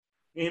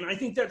And I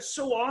think that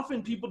so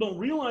often people don't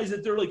realize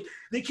that they're like,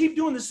 they keep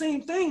doing the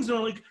same things. And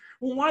they're like,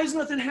 well, why is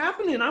nothing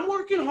happening? I'm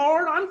working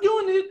hard. I'm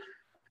doing it.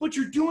 But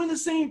you're doing the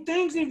same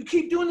things. And if you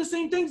keep doing the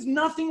same things,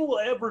 nothing will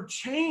ever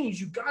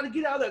change. You got to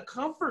get out of that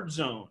comfort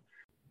zone.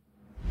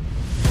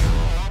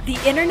 The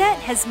internet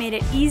has made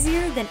it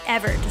easier than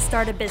ever to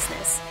start a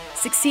business.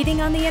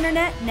 Succeeding on the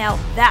internet, now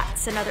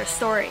that's another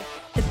story.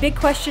 The big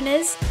question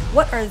is,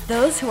 what are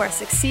those who are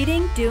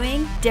succeeding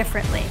doing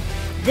differently?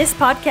 This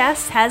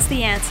podcast has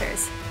the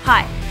answers.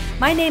 Hi,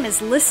 my name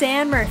is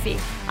Lisanne Murphy.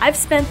 I've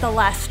spent the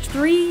last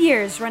 3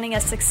 years running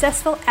a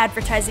successful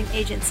advertising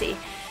agency.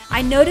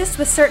 I noticed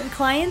with certain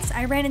clients,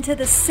 I ran into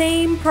the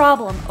same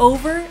problem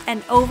over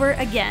and over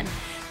again.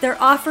 Their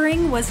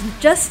offering was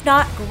just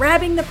not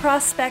grabbing the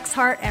prospect's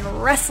heart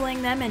and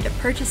wrestling them into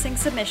purchasing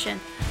submission.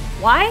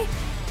 Why?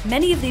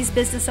 Many of these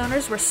business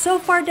owners were so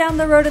far down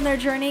the road in their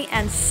journey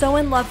and so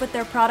in love with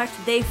their product,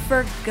 they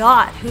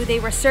forgot who they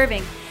were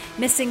serving,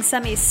 missing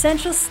some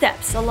essential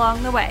steps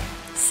along the way.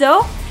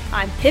 So,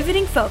 I'm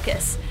pivoting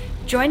focus.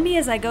 Join me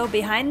as I go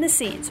behind the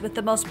scenes with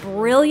the most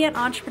brilliant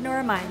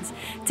entrepreneur minds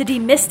to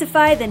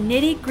demystify the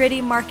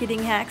nitty-gritty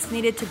marketing hacks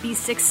needed to be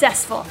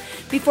successful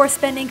before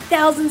spending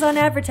thousands on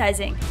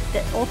advertising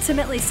that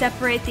ultimately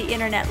separate the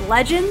internet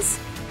legends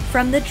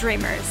from the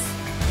dreamers.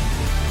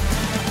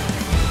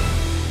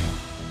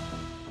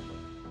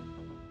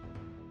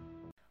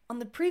 On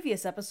the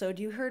previous episode,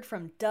 you heard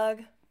from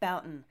Doug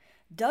Boughton.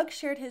 Doug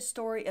shared his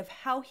story of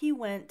how he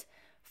went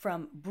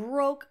from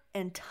broke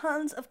and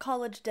tons of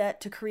college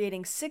debt to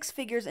creating 6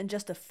 figures in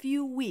just a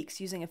few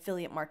weeks using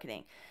affiliate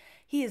marketing.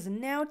 He is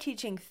now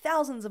teaching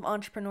thousands of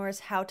entrepreneurs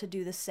how to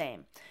do the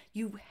same.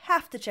 You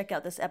have to check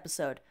out this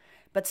episode.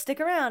 But stick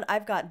around,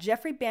 I've got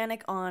Jeffery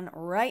Banek on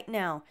right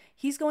now.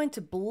 He's going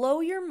to blow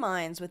your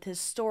minds with his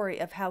story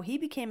of how he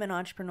became an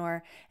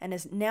entrepreneur and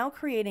is now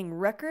creating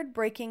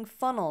record-breaking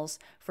funnels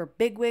for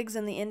bigwigs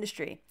in the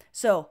industry.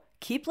 So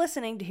keep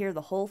listening to hear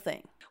the whole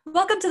thing.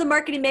 Welcome to the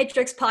Marketing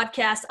Matrix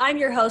podcast. I'm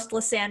your host,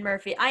 Lisanne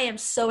Murphy. I am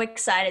so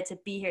excited to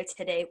be here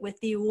today with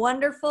the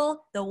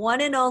wonderful, the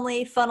one and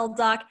only funnel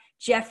doc,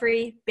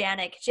 Jeffery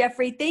Banek.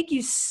 Jeffery, thank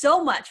you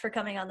so much for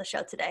coming on the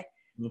show today.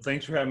 Well,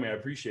 thanks for having me. I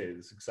appreciate it.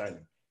 It's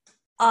exciting.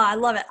 I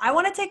love it. I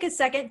want to take a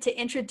second to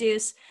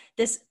introduce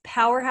this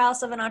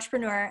powerhouse of an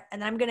entrepreneur,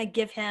 and I'm going to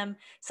give him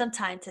some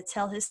time to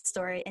tell his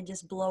story and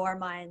just blow our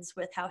minds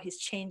with how he's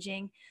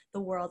changing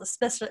the world,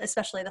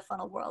 especially the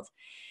funnel world.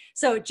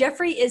 So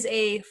Jeffery is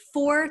a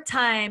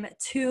 4-time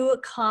 2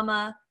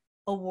 comma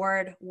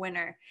award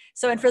winner.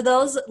 So, and for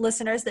those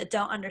listeners that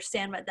don't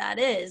understand what that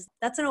is,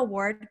 that's an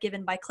award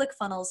given by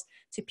ClickFunnels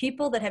to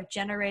people that have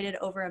generated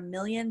over $1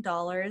 million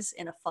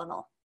in a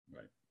funnel.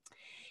 Right.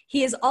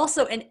 He is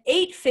also an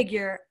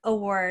 8-figure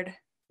award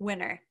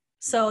winner.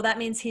 So that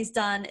means he's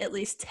done at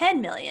least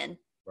 10 million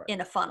in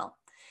a funnel.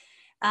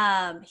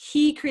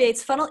 He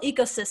creates funnel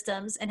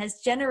ecosystems and has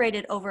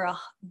generated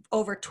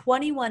over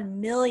 21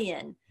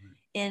 million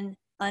in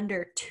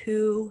under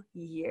 2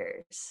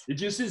 years. It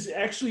just is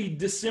actually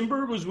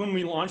December was when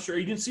we launched our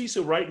agency.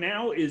 So right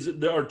now is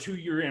our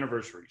 2-year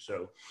anniversary.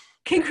 So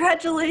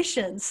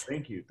congratulations.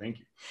 Thank you.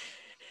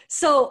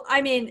 So,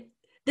 I mean,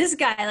 this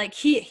guy, like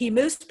he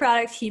moves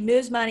product, he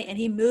moves money, and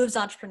he moves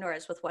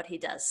entrepreneurs with what he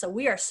does. So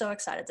we are so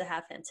excited to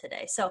have him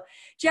today. So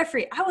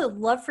Jeffery, I would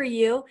love for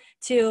you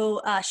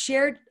to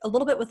share a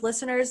little bit with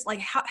listeners, like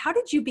how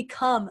did you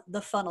become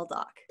the funnel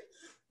doc?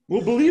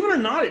 Well, believe it or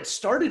not, it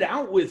started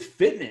out with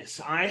fitness.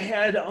 I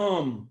had,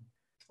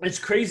 it's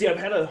crazy. I've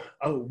had a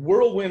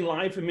whirlwind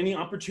life and many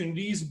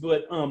opportunities,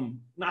 but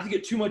not to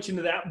get too much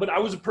into that, but I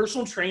was a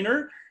personal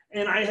trainer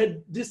and I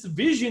had this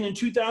vision in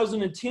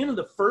 2010 of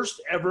the first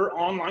ever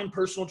online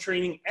personal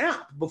training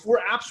app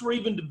before apps were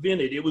even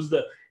invented. It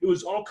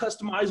was all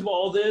customizable,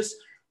 all this.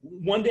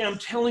 One day I'm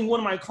telling one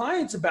of my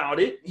clients about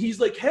it. He's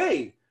like,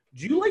 hey,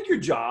 do you like your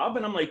job?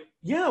 And I'm like,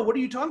 yeah, what are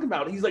you talking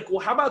about? He's like, well,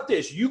 how about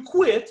this? You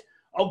quit.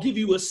 I'll give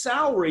you a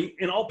salary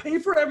and I'll pay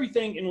for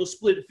everything and we'll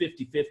split it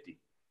 50-50.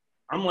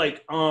 I'm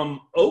like,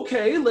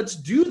 okay, let's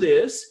do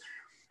this.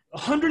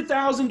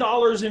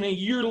 $100,000 and a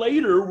year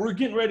later, we're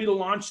getting ready to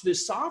launch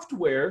this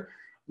software.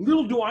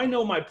 Little do I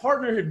know, my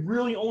partner had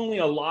really only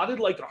allotted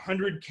like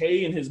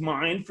 $100K in his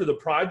mind for the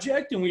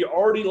project. And we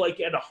already like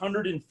at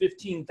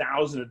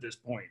 115,000 at this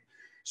point.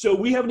 So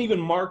we haven't even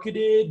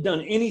marketed,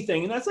 done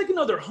anything. And that's like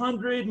another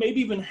 100,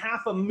 maybe even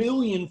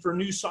 $500,000 for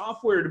new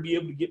software to be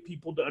able to get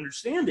people to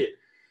understand it.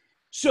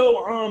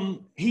 So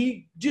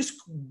he just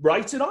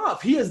writes it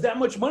off. He has that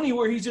much money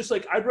where he's just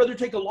like, I'd rather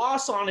take a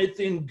loss on it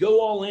than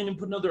go all in and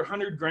put another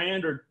 100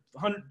 grand or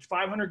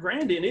 500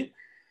 grand in it.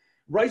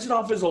 Writes it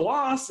off as a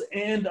loss,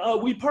 and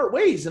we part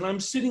ways. And I'm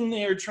sitting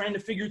there trying to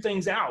figure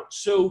things out.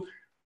 So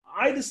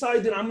I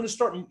decided that I'm going to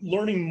start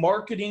learning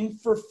marketing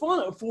for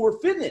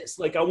fitness.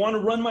 Like I want to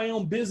run my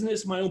own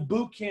business, my own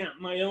boot camp,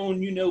 my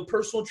own,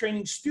 personal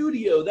training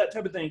studio, that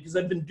type of thing. Because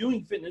I've been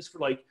doing fitness for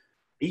like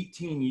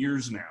 18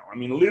 years now. I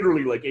mean,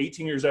 literally like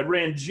 18 years. I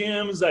ran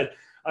gyms.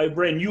 I've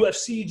ran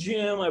UFC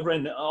gym. I've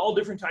ran all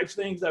different types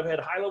of things. I've had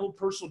high level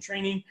personal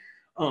training.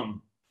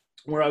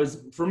 where I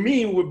was, for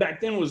me,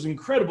 back then was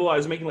incredible. I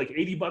was making like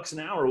 $80 an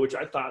hour, which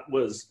I thought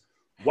was,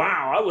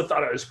 wow, I would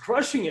thought I was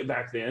crushing it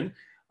back then.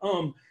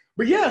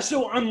 But yeah,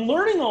 so I'm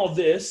learning all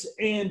this.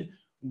 And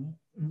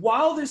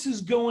while this is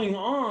going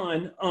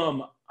on,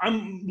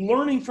 I'm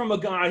learning from a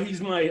guy,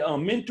 he's my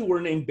mentor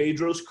named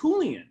Bedros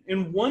Keuilian.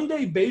 And one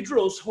day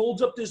Bedros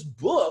holds up this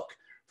book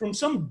from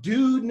some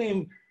dude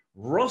named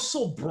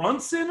Russell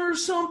Brunson or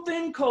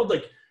something called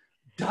like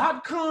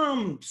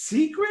 .com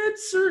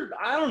secrets, or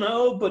I don't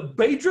know, but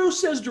Bedros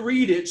says to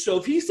read it. So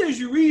if he says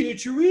you read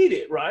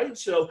it, right?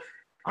 So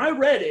I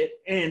read it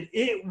and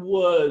it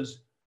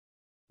was,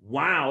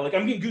 wow. Like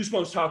I'm getting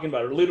goosebumps talking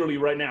about it literally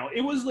right now.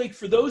 It was like,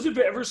 for those who've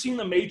ever seen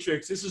The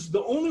Matrix, this is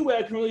the only way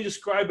I can really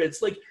describe it.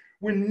 It's like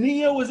when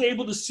Neo was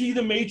able to see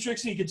the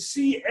Matrix and he could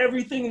see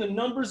everything in the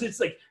numbers. It's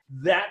like,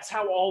 that's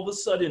how all of a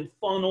sudden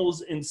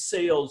funnels and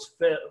sales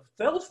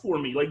felt for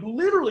me. Like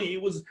literally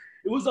it was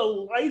a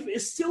life,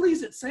 as silly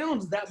as it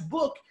sounds, that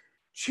book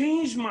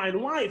changed my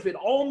life. It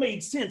all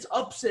made sense.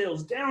 Up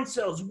sales, down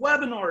sales,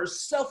 webinars,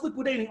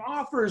 self-liquidating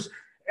offers,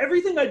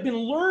 everything I'd been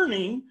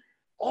learning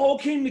all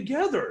came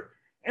together.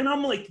 And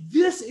I'm like,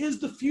 this is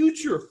the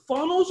future.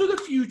 Funnels are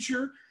the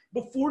future.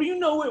 Before you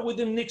know it,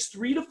 within the next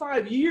 3 to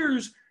 5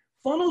 years,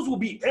 funnels will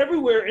be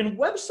everywhere, and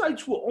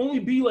websites will only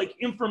be like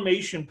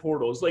information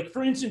portals. Like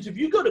for instance, if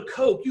you go to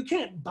Coke, you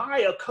can't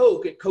buy a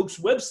Coke at Coke's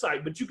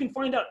website, but you can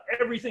find out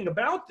everything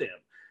about them.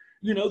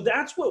 You know,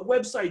 that's what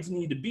websites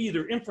need to be.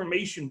 They're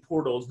information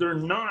portals. They're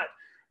not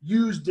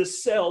used to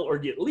sell or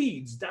get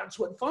leads. That's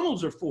what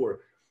funnels are for.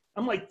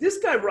 I'm like, this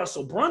guy,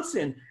 Russell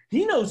Brunson,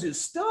 he knows his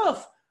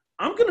stuff.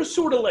 I'm going to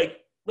sort of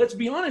like, let's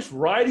be honest,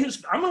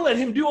 I'm going to let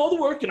him do all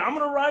the work, and I'm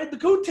going to ride the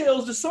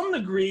coattails to some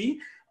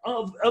degree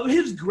of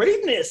his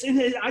greatness.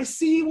 And I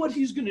see what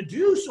he's going to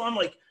do. So I'm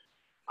like,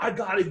 I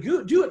got to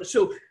do it.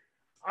 So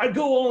I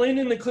go all in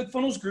the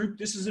ClickFunnels group.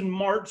 This is in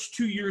March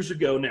 2 years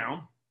ago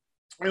now.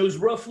 It was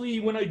roughly,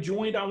 when I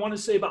joined, I want to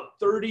say about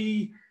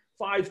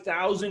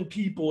 35,000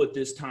 people at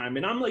this time.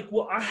 And I'm like,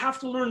 well, I have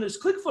to learn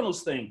this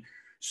ClickFunnels thing.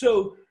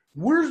 So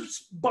we're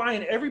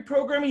buying every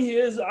program he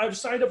is. I've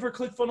signed up for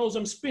ClickFunnels.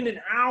 I'm spending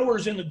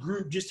hours in the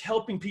group just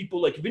helping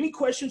people. Like if any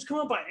questions come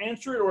up, I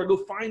answer it, or I go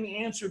find the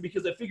answer,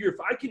 because I figure if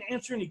I can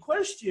answer any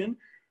question,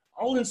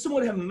 I'll then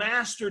somewhat have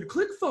mastered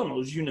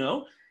ClickFunnels, you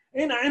know?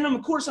 And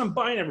of course, I'm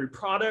buying every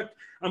product.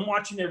 I'm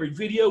watching every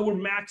video. We're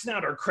maxing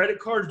out our credit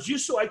cards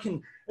just so I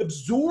can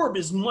absorb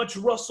as much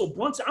Russell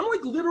Brunson. I'm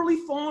like literally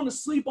falling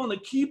asleep on the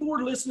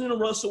keyboard listening to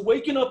Russell,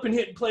 waking up and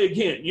hitting play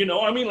again. You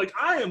know, I mean, like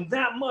I am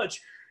that much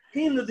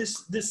into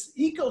this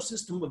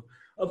ecosystem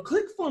of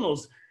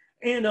ClickFunnels.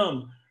 And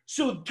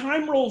so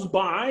time rolls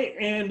by,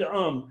 and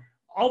all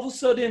of a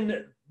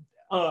sudden,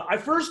 I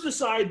first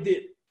decide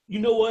that, you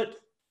know what,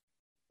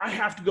 I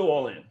have to go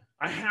all in.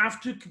 I have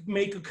to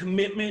make a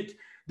commitment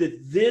that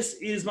this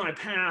is my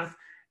path,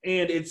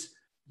 and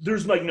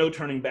there's like no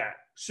turning back.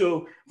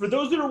 So for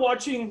those that are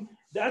watching,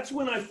 that's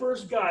when I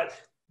first got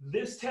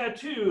this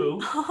tattoo.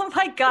 Oh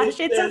my gosh,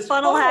 it's a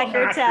funnel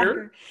hacker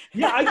tattoo.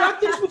 Yeah, I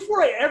got this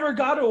before I ever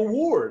got an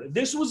award.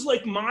 This was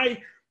like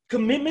my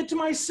commitment to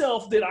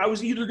myself that I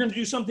was either going to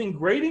do something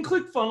great in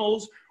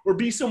ClickFunnels or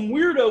be some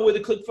weirdo with a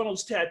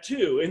ClickFunnels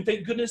tattoo. And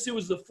thank goodness it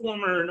was the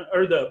former,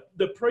 or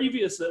the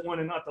previous one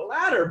and not the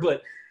latter.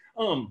 But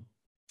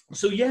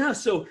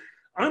so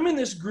I'm in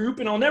this group,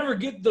 and I'll never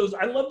get those.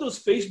 I love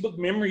those Facebook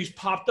memories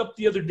popped up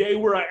the other day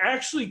where I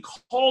actually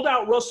called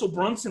out Russell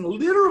Brunson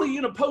literally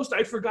in a post.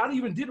 I forgot I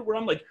even did it, where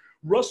I'm like,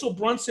 Russell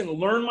Brunson,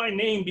 learn my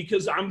name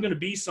because I'm going to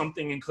be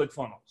something in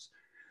ClickFunnels.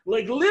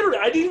 Like literally,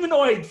 I didn't even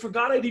know, I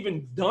forgot I'd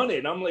even done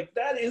it. I'm like,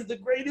 that is the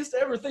greatest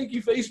ever. Thank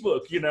you,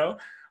 Facebook, you know?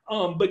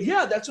 But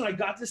yeah, that's when I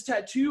got this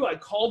tattoo. I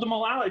called them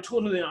all out. I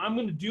told them that I'm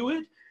going to do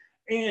it.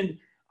 And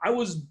I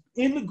was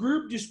in the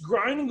group just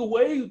grinding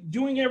away,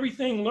 doing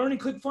everything, learning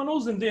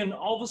ClickFunnels. And then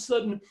all of a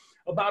sudden,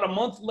 about a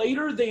month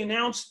later, they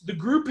announced the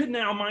group had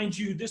now, mind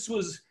you, this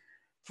was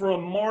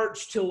from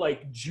March to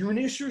like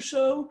June-ish or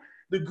so.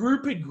 The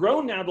group had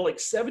grown now to like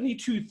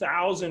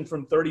 72,000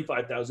 from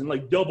 35,000,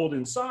 like doubled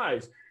in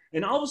size.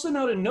 And all of a sudden,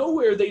 out of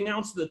nowhere, they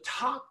announced the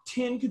top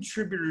 10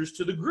 contributors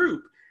to the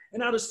group.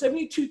 And out of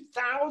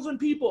 72,000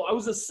 people, I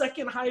was the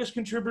second highest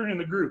contributor in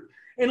the group.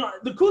 And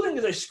the cool thing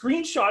is I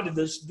screenshotted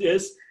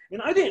this,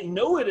 and I didn't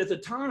know it at the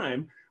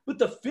time, but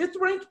the 5th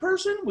ranked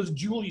person was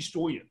Julie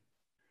Stoyan.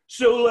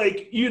 So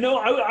like, you know,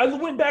 I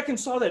went back and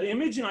saw that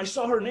image, and I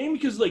saw her name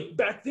because like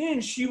back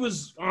then she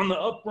was on the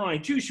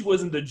uprise too. She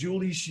wasn't the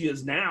Julie she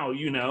is now,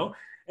 you know?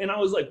 And I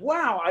was like,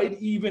 wow, I'd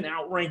even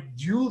outranked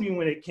Julie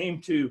when it came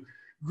to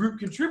group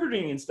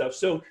contributing and stuff.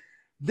 So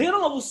then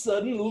all of a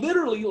sudden,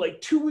 literally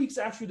like 2 weeks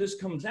after this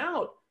comes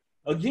out,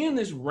 again,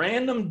 this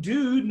random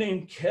dude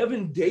named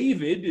Kevin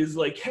David is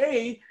like,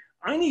 hey,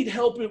 I need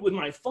help with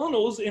my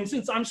funnels. And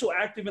since I'm so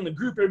active in the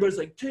group, everybody's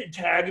like,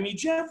 tag me,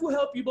 Jeff will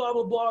help you, blah,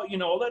 blah, blah, you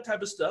know, all that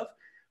type of stuff.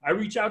 I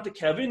reach out to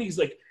Kevin. He's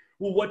like,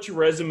 well, what's your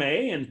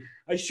resume? And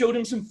I showed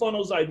him some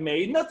funnels I'd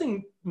made,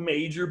 nothing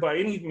major by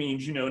any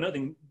means, you know,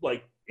 nothing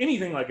like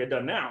anything like I've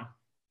done now.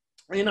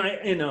 And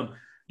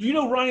do you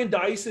know Ryan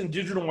Dice and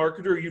Digital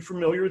Marketer? Are you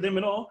familiar with them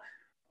at all?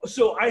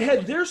 so I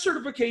had their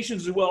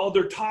certifications as well,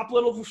 their top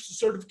level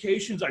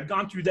certifications. I'd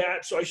gone through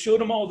that. So I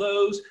showed him all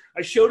those.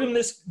 I showed him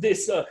this,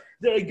 that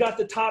I got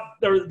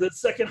the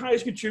second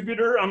highest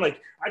contributor. I'm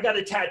like, I got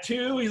a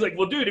tattoo. He's like,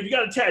 well, dude, if you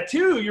got a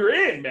tattoo, you're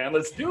in, man.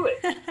 Let's do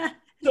it.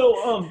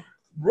 So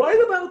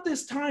right about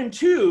this time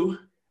too,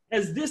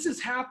 as this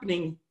is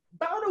happening,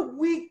 about a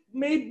week,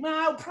 maybe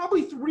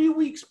probably 3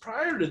 weeks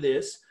prior to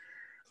this,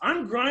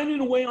 I'm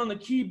grinding away on the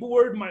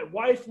keyboard. My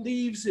wife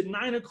leaves at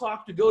 9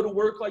 o'clock to go to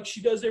work like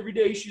she does every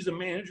day. She's a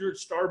manager at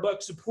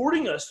Starbucks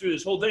supporting us through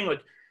this whole thing.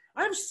 Like,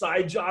 I have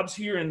side jobs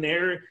here and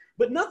there,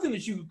 but nothing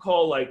that you could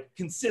call like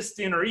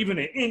consistent or even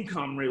an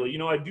income really. You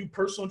know, I do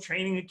personal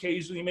training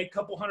occasionally, make a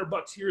couple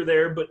 $100 here or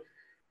there, but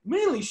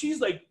mainly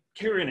she's like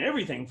carrying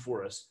everything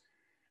for us.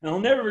 And I'll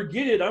never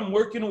forget it. I'm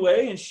working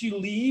away and she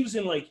leaves,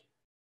 and like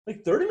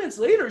 30 minutes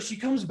later, she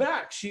comes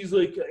back. She's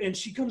like, and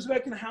she comes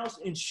back in the house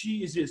and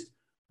she is just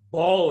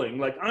bawling.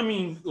 Like, I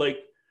mean, like,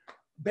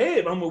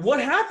 babe, I'm like,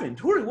 what happened?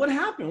 Tori, what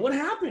happened? What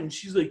happened?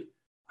 She's like,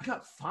 I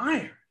got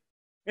fired.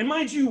 And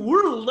mind you,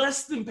 we're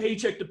less than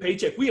paycheck to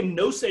paycheck. We have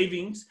no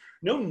savings,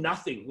 no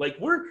nothing. Like,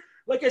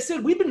 like I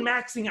said, we've been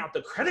maxing out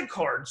the credit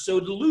card. So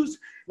to lose,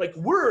 like,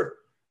 we're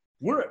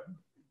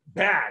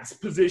bad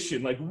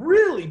position, like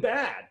really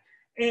bad.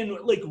 And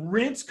like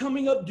rent's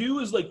coming up due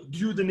is like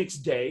due the next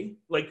day.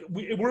 Like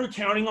we're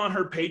counting on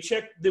her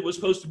paycheck that was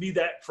supposed to be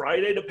that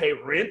Friday to pay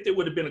rent. That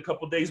would have been a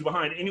couple days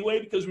behind anyway,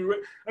 because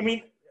I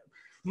mean,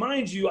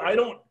 mind you, I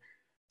don't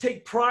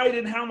take pride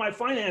in how my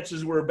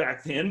finances were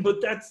back then, but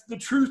that's the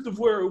truth of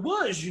where it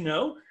was, you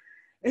know?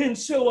 And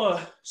so,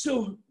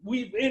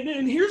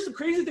 and here's the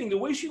crazy thing, the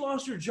way she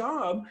lost her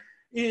job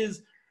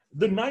is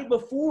the night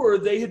before,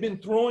 they had been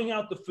throwing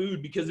out the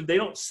food because if they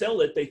don't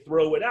sell it, they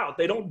throw it out.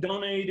 They don't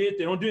donate it.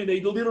 They don't do it. They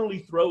literally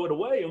throw it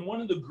away. And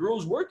one of the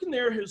girls working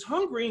there is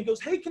hungry and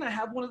goes, hey, can I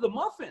have one of the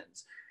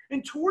muffins?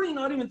 And Tori,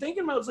 not even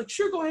thinking about it, was like,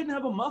 sure, go ahead and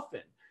have a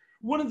muffin.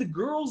 One of the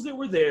girls that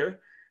were there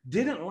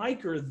didn't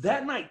like her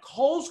that night,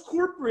 calls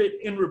corporate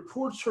and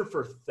reports her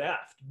for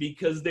theft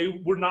because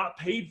they were not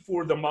paid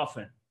for the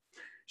muffin.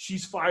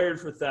 She's fired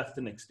for theft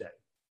the next day.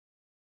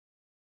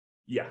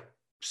 Yeah.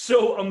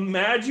 So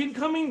imagine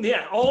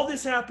all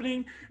this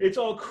happening. It's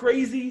all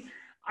crazy.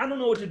 I don't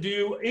know what to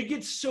do. It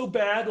gets so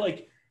bad.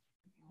 Like,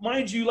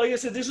 mind you, like I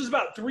said, this was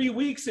about 3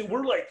 weeks and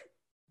we're like,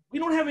 we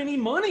don't have any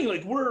money.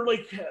 Like we're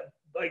like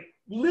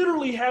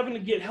literally having to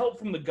get help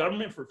from the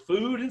government for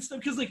food and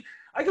stuff. Cause like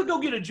I could go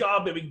get a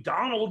job at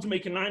McDonald's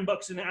making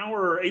 $9 an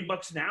hour or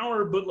 $8 an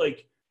hour, but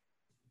like,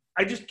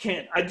 I just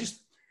can't,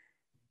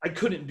 I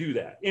couldn't do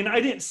that. And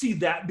I didn't see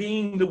that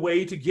being the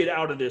way to get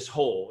out of this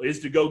hole, is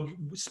to go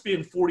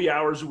spend 40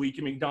 hours a week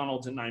at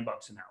McDonald's at $9 an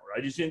hour. I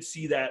just didn't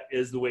see that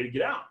as the way to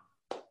get out.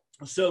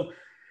 So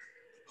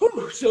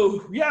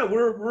yeah,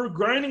 we're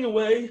grinding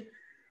away.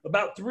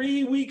 About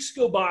 3 weeks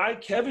go by.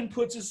 Kevin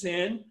puts us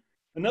in.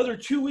 Another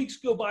 2 weeks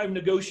go by of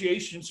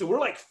negotiation. So we're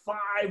like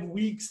 5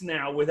 weeks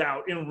now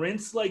without, and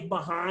rent's like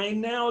behind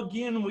now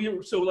again.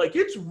 So like,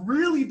 it's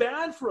really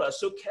bad for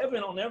us. So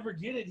Kevin, I'll never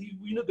get it.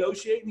 We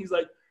negotiate and he's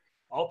like,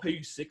 I'll pay you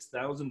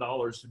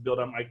 $6,000 to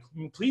build out my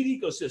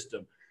complete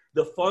ecosystem,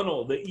 the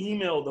funnel, the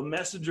email, the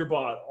messenger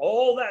bot,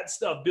 all that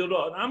stuff built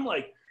out. And I'm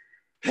like,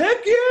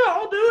 heck yeah,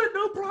 I'll do it.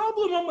 No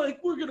problem. I'm like,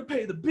 we're going to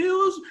pay the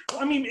bills.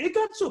 I mean, it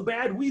got so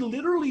bad. We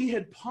literally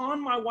had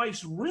pawned my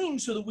wife's ring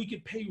so that we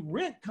could pay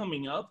rent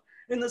coming up.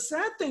 And the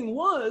sad thing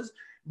was,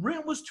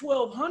 rent was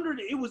 $1,200.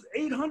 It was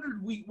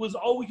 $800. Was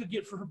all we could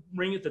get for her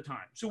ring at the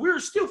time. So we were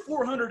still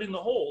 $400 in the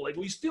hole. Like,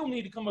 we still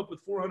need to come up with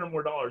 $400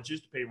 more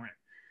just to pay rent.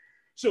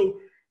 So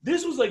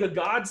this was like a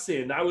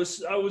godsend. I was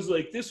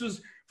like, this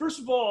was, first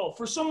of all,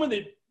 for someone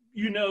that,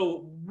 you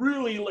know,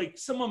 really like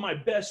some of my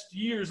best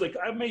years, like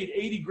I made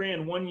 80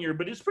 grand one year,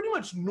 but it's pretty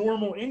much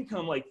normal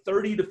income, like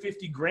 30 to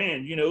 50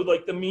 grand, you know,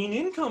 like the mean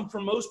income for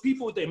most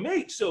people, what they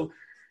make. So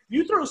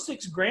you throw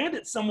 6 grand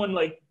at someone,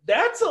 like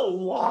that's a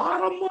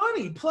lot of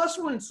money. Plus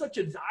we're in such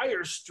a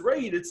dire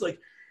strait. It's like,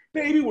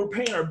 baby, we're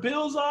paying our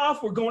bills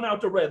off. We're going out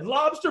to Red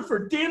Lobster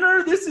for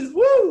dinner. This is,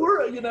 woo,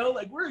 we're, you know,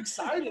 like we're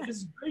excited. This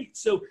is great.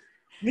 So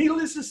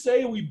needless to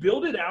say, we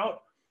built it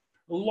out,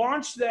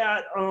 launched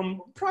that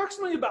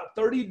approximately about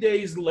 30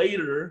 days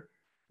later.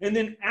 And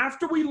then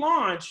after we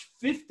launched,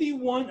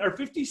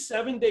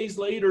 57 days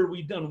later,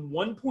 we'd done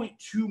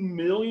 $1.2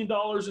 million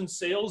in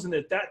sales. And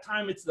at that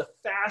time, it's the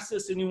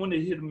fastest anyone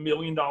had hit $1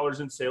 million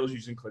in sales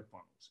using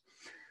ClickFunnels.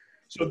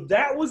 So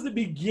that was the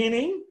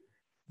beginning.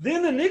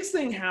 Then the next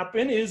thing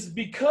happened is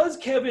because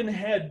Kevin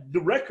had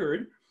the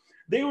record,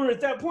 they were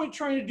at that point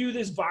trying to do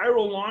this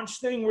viral launch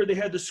thing where they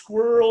had the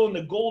squirrel and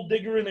the gold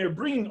digger, and they were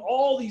bringing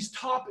all these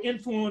top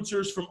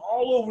influencers from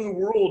all over the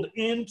world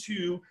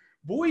into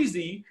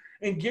Boise,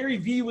 and Gary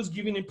Vee was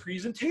giving a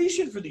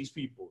presentation for these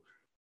people.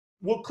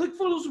 Well,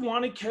 ClickFunnels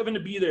wanted Kevin to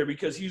be there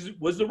because he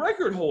was the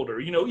record holder.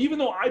 You know, even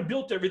though I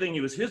built everything,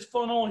 it was his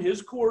funnel,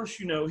 his course,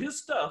 you know,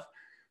 his stuff.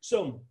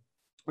 So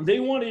they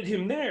wanted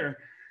him there.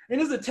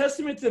 And as a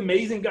testament to the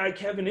amazing guy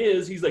Kevin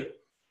is, he's like,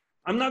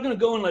 I'm not going to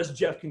go unless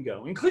Jeff can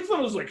go. And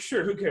ClickFunnels was like,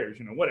 sure, who cares?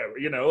 Whatever,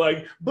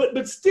 like,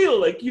 but still,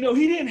 like, he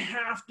didn't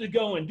have to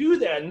go and do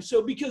that. And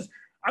so because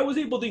I was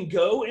able to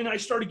go and I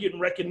started getting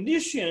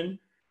recognition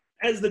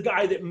as the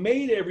guy that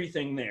made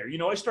everything there.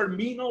 I started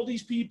meeting all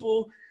these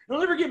people. And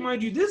I'll never get,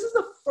 mind you, this is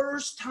the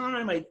first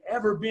time I'd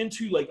ever been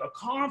to like a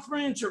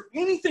conference or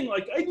anything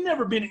like, I'd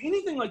never been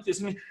anything like this.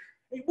 And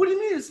what do you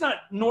mean it's not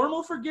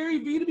normal for Gary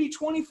Vee to be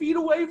 20 feet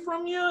away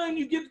from you and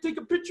you get to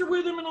take a picture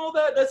with him and all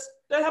that?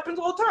 That happens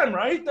all the time,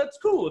 right? That's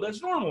cool.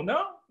 That's normal.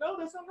 No,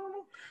 that's not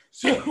normal.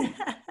 So,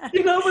 but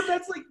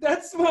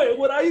that's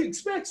what I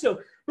expect. So,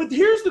 but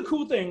here's the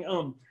cool thing.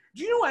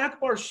 Do you know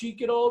Akbar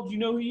Sheikh at all? Do you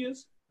know who he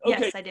is? Okay.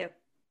 Yes, I do.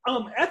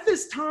 At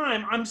this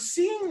time, I'm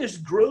seeing this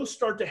growth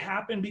start to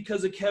happen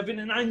because of Kevin,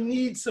 and I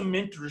need some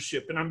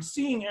mentorship. And I'm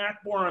seeing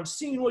Akbar. I'm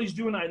seeing what he's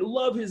doing. I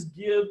love his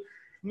give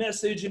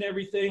message and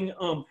everything.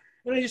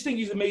 And I just think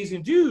he's an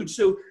amazing dude.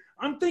 So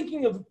I'm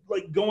thinking of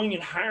like going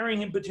and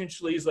hiring him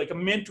potentially as like a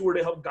mentor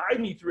to help guide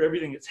me through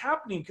everything that's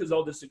happening because of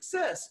all the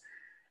success.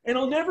 And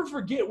I'll never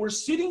forget, we're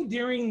sitting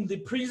during the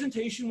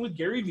presentation with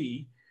Gary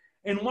Vee.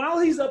 And while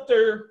he's up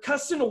there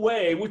cussing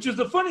away, which is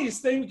the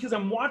funniest thing because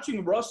I'm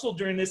watching Russell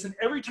during this, and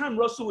every time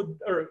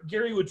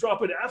Gary would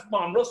drop an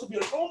F-bomb, Russell would be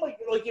like, oh my,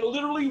 like it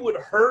literally would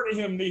hurt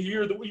him to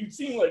hear that you'd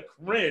seem like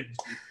cringe.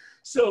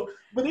 So,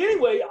 but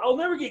anyway, I'll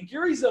never get,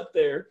 Gary's up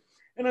there.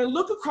 And I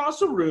look across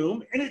the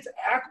room, and it's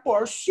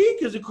Akbar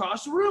Sheikh is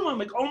across the room. I'm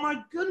like, oh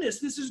my goodness,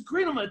 this is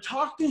great. I'm going to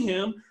talk to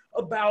him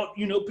about,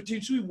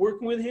 potentially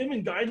working with him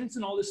and guidance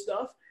and all this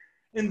stuff.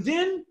 And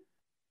then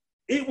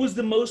it was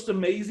the most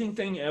amazing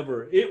thing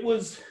ever. It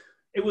was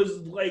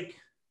like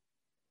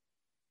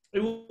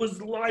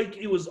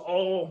it was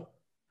all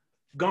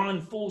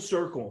gone full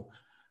circle.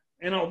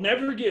 And I'll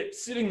never get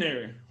sitting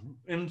there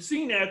and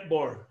seeing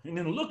Akbar and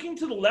then looking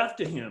to the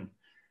left of him,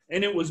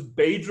 and it was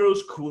Bedros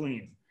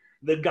Keuilian,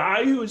 the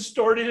guy who had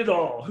started it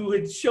all, who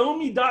had shown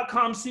me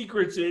 .com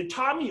secrets, and had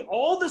taught me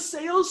all the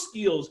sales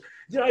skills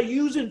that I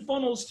use in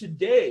funnels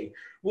today,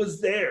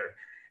 was there.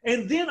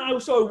 And then I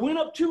went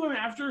up to him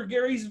after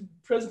Gary's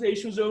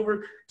presentation was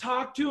over,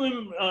 talked to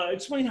him,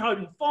 explained how I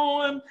didn't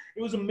follow him.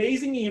 It was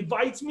amazing. He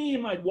invites me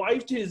and my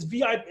wife to his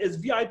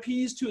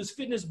VIPs to his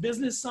fitness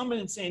business summit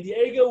in San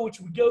Diego,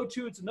 which we go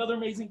to. It's another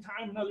amazing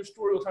time, another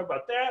story. We'll talk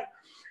about that.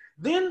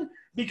 Then,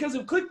 because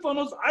of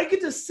ClickFunnels, I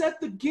get to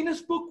set the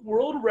Guinness Book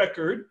World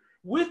Record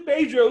with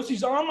Bedros.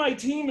 He's on my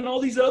team and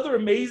all these other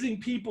amazing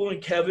people, and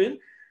Kevin,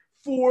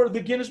 for the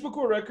Guinness Book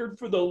World Record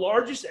for the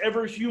largest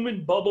ever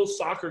human bubble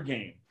soccer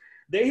game.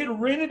 They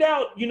had rented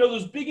out,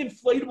 those big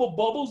inflatable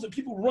bubbles that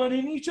people run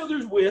in each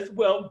other's with.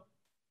 Well,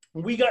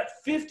 we got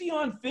 50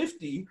 on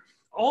 50,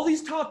 all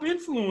these top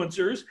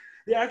influencers.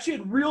 They actually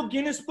had real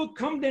Guinness Book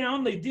come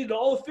down. They did it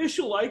all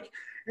official like,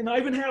 and I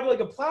even have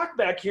like a plaque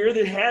back here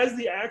that has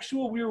the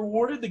actual, we were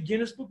awarded the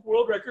Guinness Book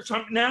World Record. So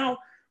I'm now,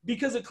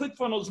 because of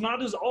ClickFunnels,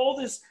 not as all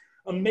this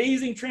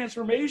amazing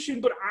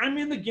transformation, but I'm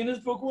in the Guinness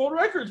Book World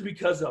Records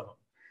because of them.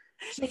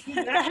 So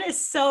that is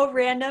so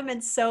random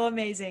and so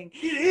amazing.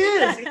 It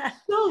is. It's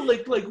so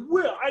like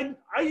where I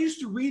used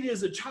to read it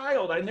as a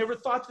child. I never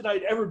thought that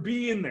I'd ever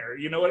be in there.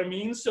 You know what I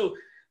mean? So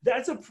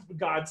that's a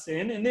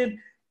godsend. And then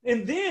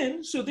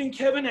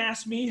Kevin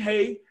asked me,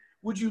 hey,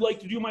 would you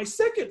like to do my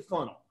second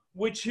funnel?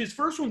 Which his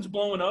first one's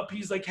blowing up.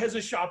 He's like, has a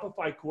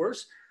Shopify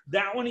course.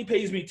 That one he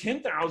pays me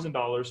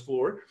 $10,000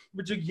 for,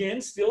 which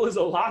again, still is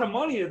a lot of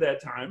money at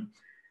that time.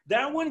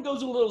 That one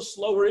goes a little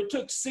slower. It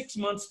took 6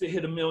 months to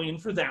hit $1 million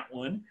for that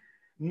one.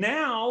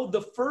 Now,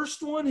 the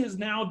first one has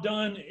now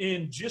done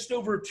in just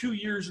over 2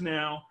 years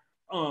now,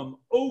 I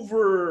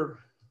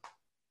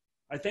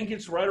think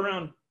it's right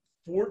around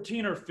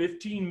 14 or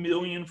 15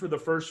 million for the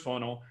first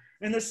funnel.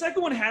 And the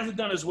second one hasn't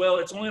done as well.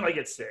 It's only like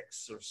at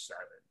 6 or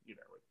 7,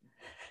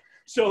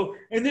 So,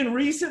 and then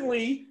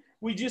recently,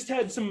 we just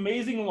had some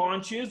amazing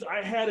launches.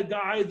 I had a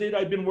guy that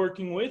I've been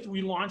working with.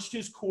 We launched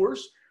his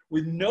course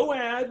with no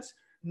ads,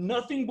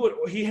 nothing but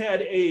he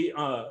had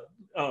an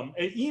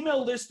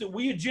email list that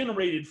we had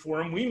generated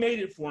for him. We made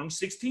it for him,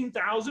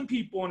 16,000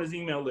 people on his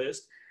email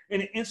list,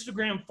 and an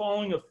Instagram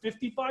following of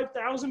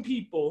 55,000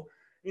 people.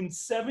 In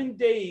 7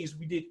 days,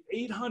 we did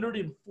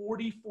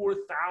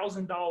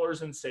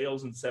 $844,000 in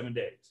sales in 7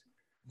 days.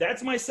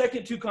 That's my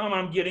second 2Com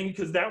I'm getting,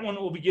 because that one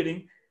will be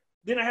getting.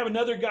 Then I have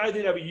another guy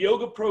that I have a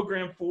yoga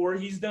program for.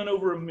 He's done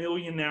over $1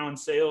 million now in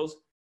sales.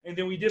 And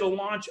then we did a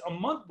launch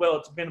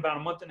it's been about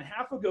a month and a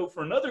half ago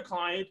for another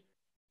client.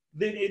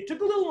 Then it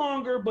took a little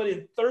longer, but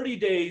in 30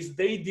 days,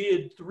 they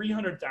did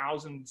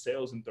 300,000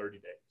 sales in 30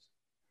 days.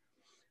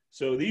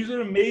 So these are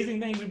amazing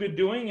things we've been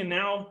doing. And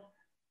now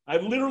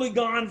I've literally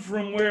gone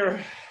from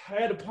where I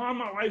had to pawn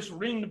my wife's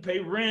ring to pay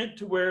rent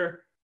to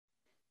where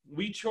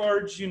we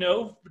charge,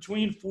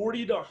 between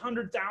 $40,000 to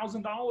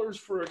 $100,000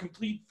 for a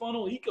complete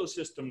funnel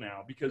ecosystem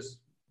now because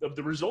of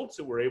the results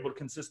that we're able to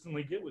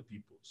consistently get with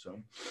people.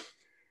 So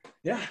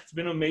yeah, it's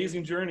been an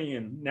amazing journey.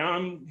 And now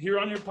I'm here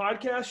on your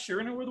podcast,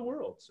 sharing it with the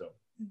world. So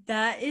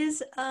that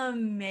is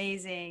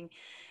amazing.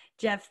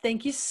 Jeff,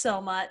 thank you so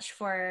much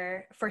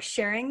for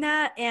sharing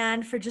that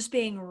and for just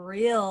being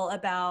real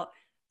about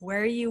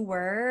where you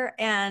were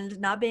and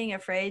not being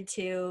afraid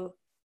to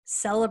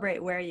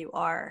celebrate where you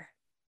are.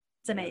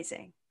 It's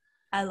amazing.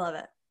 I love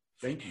it.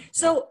 Thank you.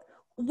 So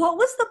what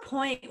was the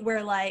point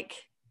where like,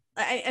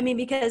 I mean,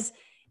 because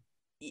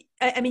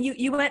I mean,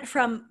 you went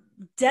from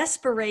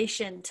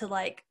desperation to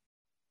like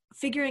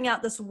figuring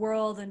out this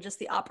world and just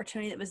the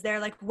opportunity that was there.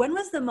 Like, when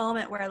was the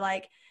moment where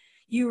like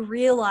you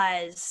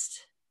realized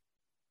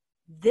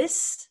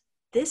this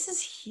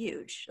is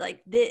huge?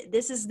 Like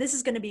this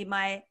is going to be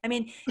my, I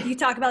mean, you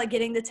talk about like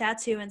getting the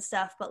tattoo and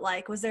stuff, but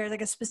like, was there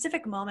like a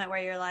specific moment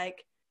where you're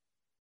like,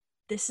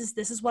 this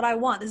is what I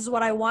want. This is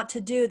what I want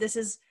to do. This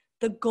is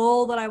the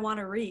goal that I want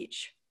to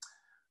reach.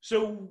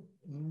 So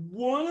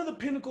one of the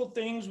pinnacle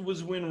things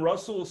was when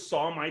Russell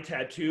saw my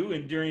tattoo,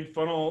 and during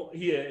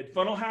he had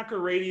Funnel Hacker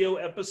Radio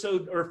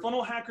episode, or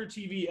Funnel Hacker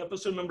TV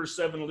episode number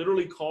 7,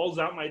 literally calls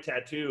out my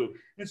tattoo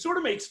and sort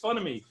of makes fun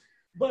of me.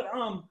 But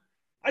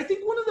I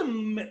think one of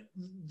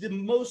the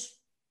most,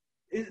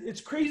 it's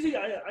crazy.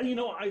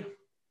 I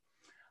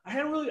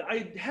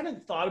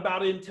hadn't thought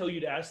about it until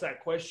you'd asked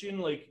that question.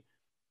 Like,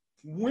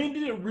 when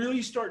did it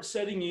really start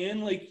setting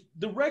in? Like,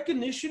 the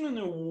recognition and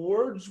the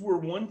awards were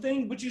one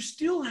thing, but you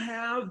still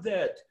have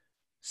that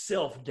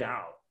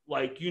self-doubt.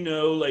 Like,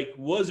 like,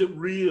 was it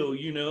real?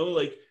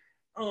 Like,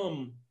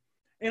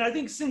 and I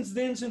think since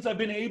then, since I've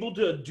been able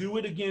to do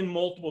it again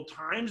multiple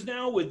times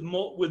now with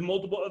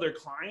multiple other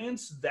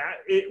clients,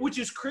 which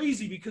is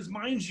crazy because,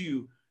 mind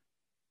you,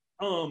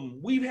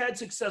 we've had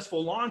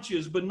successful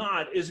launches, but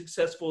not as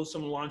successful as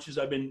some launches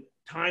I've been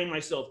tying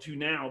myself to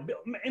now.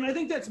 And I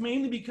think that's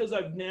mainly because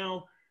I've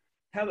now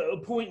have a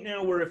point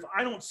now where if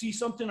I don't see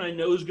something I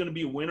know is going to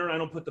be a winner, I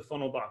don't put the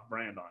Funnel Doc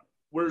brand on it.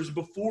 Whereas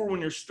before,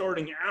 when you're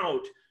starting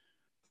out,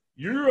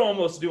 you're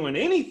almost doing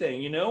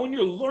anything, and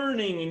you're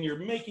learning and you're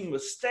making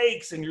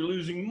mistakes and you're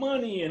losing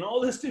money and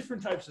all this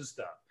different types of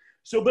stuff.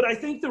 So, but I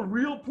think the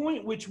real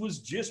point, which was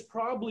just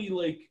probably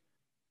like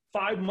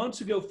 4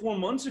 months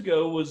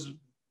ago, was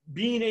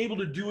being able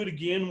to do it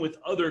again with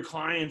other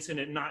clients and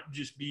it not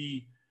just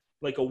be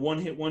like a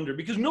one-hit wonder,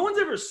 because no one's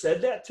ever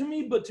said that to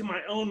me, but to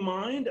my own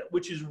mind,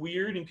 which is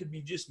weird and could be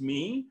just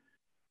me,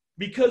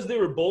 because they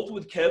were both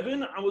with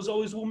Kevin, I was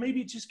always, well,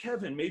 maybe it's just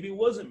Kevin, maybe it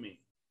wasn't me,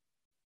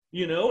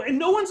 and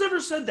no one's ever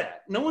said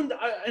that. No one,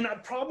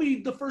 probably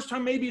the first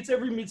time maybe it's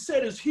ever been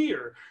said is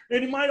here,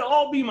 and it might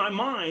all be my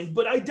mind,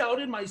 but I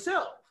doubted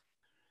myself.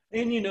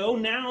 And,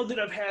 now that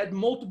I've had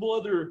multiple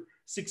other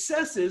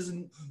successes,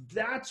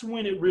 that's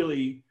when it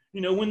really,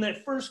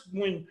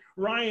 when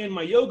Ryan,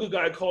 my yoga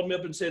guy, called me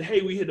up and said,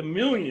 hey, we hit 1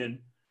 million.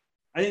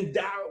 I think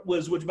that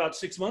was about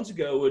 6 months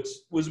ago. It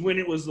was when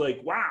it was like,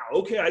 wow,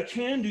 okay, I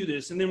can do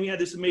this. And then we had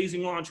this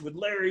amazing launch with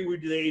Larry. We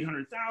did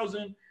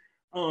 800,000.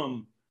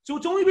 So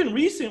it's only been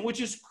recent,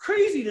 which is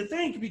crazy to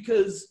think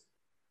because,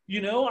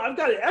 I've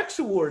got an X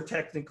award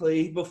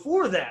technically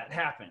before that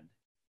happened.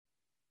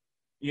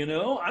 I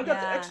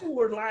got the X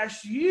award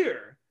last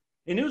year,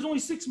 and it was only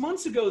 6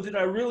 months ago that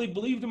I really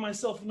believed in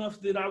myself enough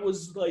that I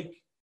was like,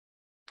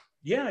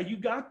 yeah, you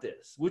got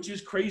this, which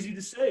is crazy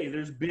to say.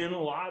 There's been a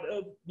lot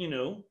of,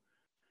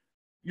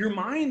 your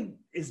mind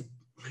is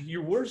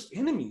your worst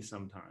enemy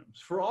sometimes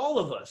for all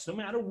of us, no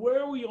matter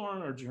where we are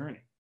on our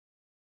journey.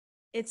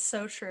 It's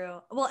so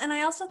true. Well, and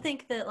I also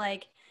think that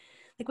like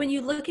when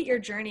you look at your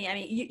journey, I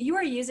mean, you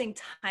are using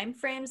time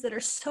frames that are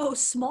so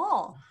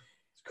small.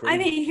 I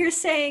mean, you're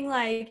saying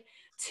like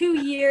 2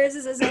 years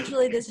is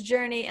essentially this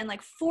journey, and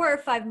like 4 or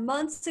 5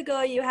 months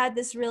ago, you had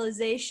this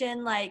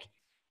realization. Like,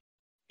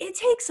 it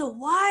takes a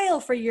while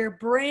for your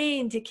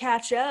brain to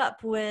catch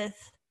up with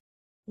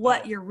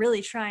what you're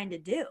really trying to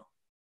do.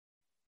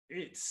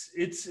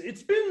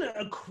 It's been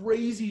a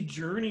crazy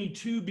journey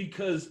too,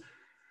 because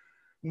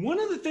one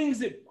of the things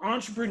that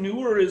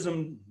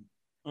entrepreneurism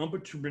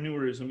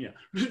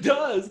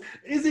does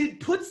is it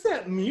puts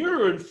that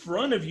mirror in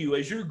front of you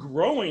as you're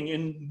growing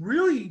and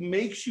really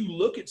makes you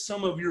look at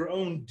some of your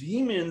own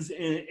demons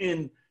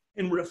and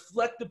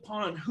reflect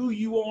upon who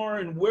you are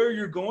and where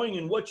you're going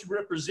and what you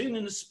represent.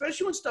 And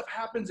especially when stuff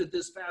happens at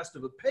this fast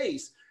of a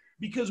pace,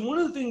 because one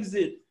of the things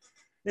that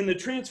in the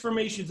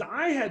transformations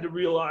I had to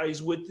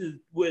realize was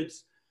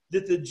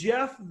that the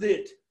Jeff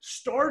that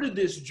started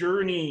this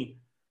journey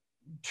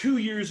 2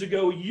 years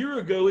ago, a year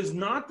ago, is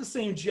not the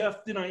same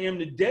Jeff that I am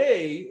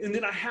today. And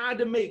that I had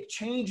to make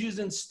changes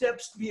and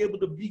steps to be able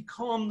to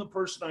become the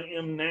person I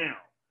am now.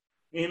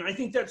 And I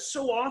think that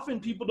so often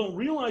people don't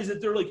realize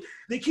that they're like,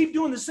 they keep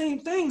doing the same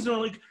things. And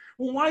they're like,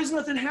 well, why is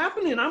nothing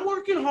happening? I'm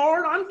working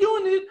hard. I'm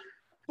doing it.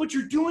 But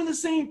you're doing the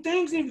same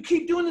things. And if you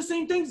keep doing the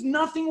same things,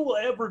 nothing will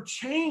ever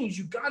change.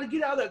 You got to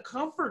get out of that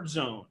comfort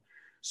zone.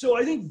 So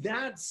I think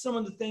that's some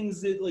of the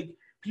things that like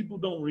people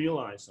don't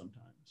realize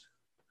sometimes.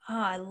 Oh,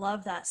 I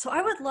love that. So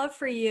I would love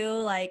for you,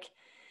 like,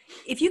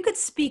 if you could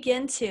speak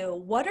into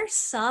what are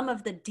some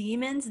of the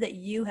demons that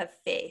you have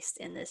faced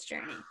in this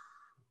journey?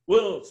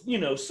 Well,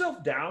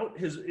 self-doubt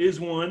is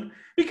one,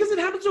 because it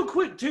happens so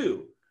quick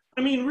too.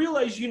 I mean,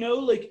 realize,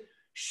 like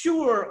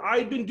sure,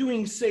 I'd been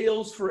doing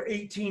sales for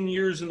 18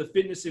 years in the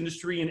fitness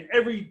industry, and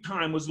every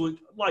time was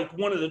like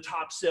one of the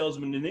top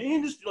salesmen in the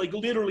industry. Like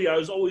literally, I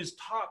was always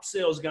top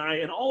sales guy.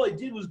 And all I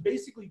did was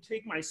basically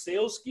take my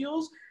sales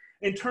skills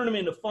and turn them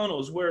into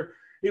funnels, where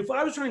if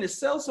I was trying to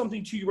sell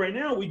something to you right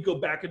now, we'd go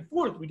back and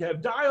forth. We'd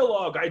have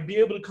dialogue. I'd be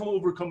able to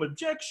overcome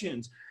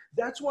objections.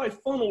 That's why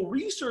funnel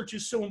research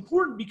is so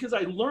important, because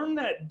I learned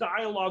that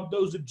dialogue,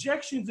 those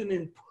objections, and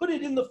then put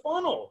it in the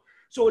funnel.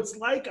 So it's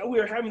like we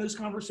are having this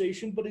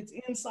conversation, but it's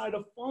inside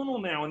a funnel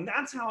now. And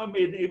that's how I'm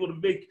able to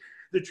make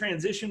the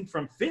transition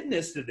from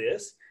fitness to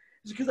this,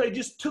 is because I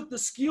just took the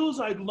skills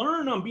I'd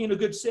learned on being a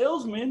good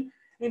salesman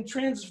and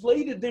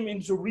translated them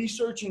into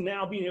researching,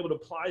 now being able to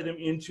apply them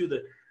into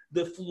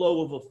the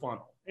flow of a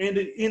funnel and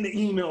in the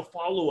email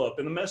follow-up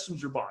and the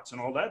messenger bots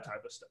and all that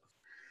type of stuff.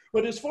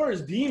 But as far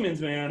as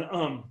demons, man,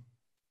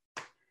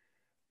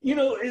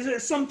 is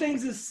it some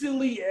things as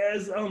silly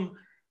as,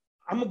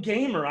 I'm a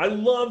gamer. I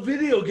love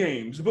video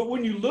games. But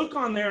when you look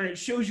on there and it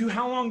shows you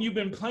how long you've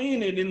been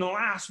playing it in the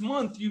last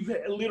month, you've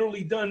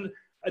literally done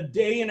a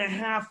day and a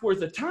half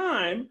worth of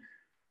time.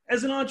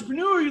 As an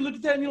entrepreneur, you look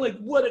at that and you're like,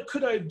 what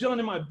could I have done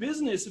in my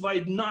business if I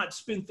had not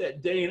spent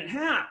that day and a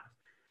half?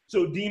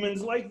 So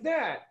demons like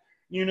that,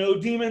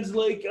 demons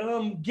like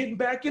getting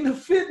back into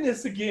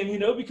fitness again,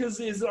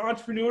 because as an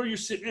entrepreneur, you're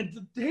sitting at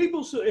the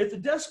table, at the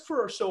desk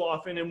for so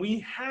often, and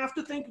we have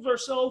to think of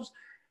ourselves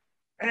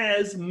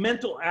as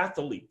mental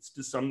athletes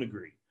to some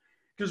degree.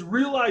 Because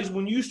realize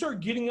when you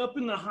start getting up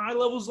in the high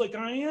levels like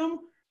I am,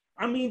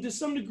 to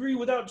some degree,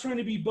 without trying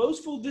to be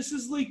boastful, this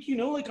is like,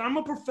 like I'm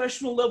a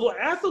professional level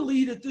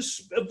athlete at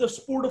of the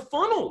sport of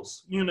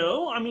funnels,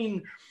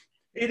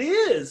 it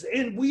is.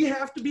 And we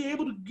have to be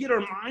able to get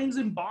our minds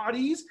and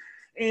bodies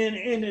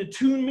and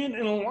attunement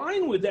and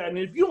align with that. And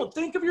if you don't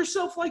think of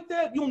yourself like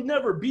that, you'll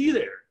never be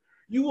there.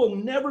 You will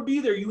never be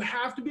there. You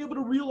have to be able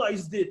to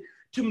realize that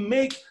to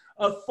make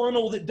a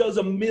funnel that does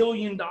 $1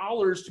 million,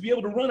 to be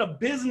able to run a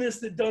business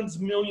that does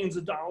millions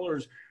of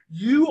dollars,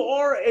 you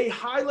are a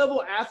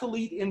high-level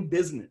athlete in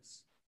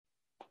business.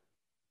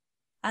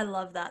 I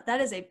love that.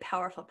 That is a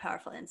powerful,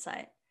 powerful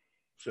insight.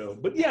 So,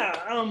 but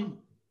yeah,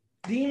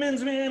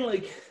 demons, man,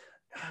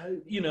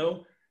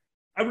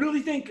 I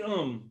really think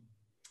one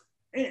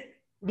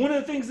of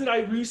the things that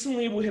I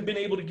recently would have been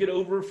able to get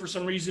over for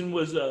some reason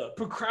was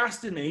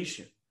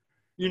procrastination.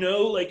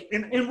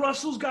 And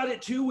Russell's got it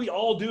too. We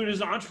all do it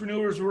as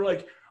entrepreneurs. We're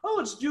like,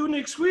 oh, it's due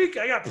next week.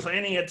 I got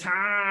plenty of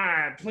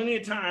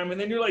time. And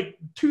then you're like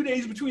 2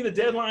 days between the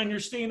deadline, you're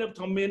staying up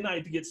till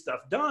midnight to get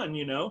stuff done,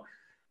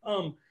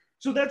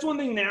 So that's one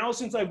thing now,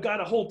 since I've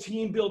got a whole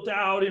team built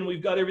out and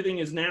we've got everything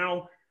is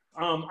now,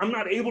 I'm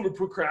not able to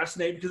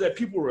procrastinate because I have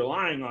people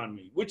relying on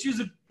me, which is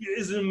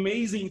an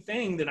amazing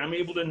thing that I'm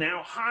able to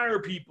now hire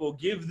people,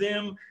 give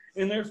them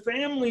and their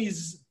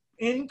families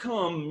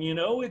income,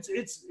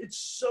 it's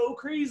so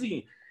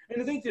crazy.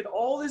 And I think that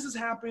all this has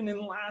happened in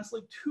the last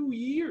 2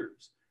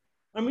 years.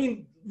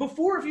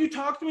 Before, if you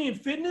talk to me in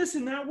fitness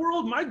in that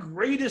world, my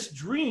greatest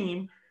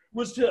dream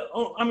was to,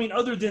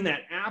 other than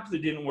that app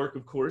that didn't work,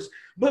 of course,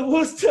 but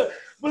was to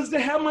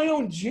have my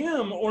own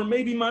gym, or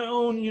maybe my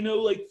own,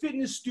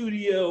 fitness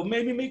studio,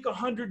 maybe make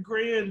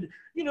 $100,000.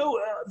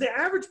 The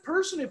average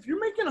person, if you're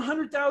making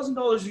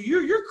 $100,000 a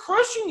year, you're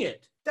crushing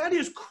it. That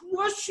is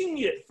crushing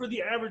it for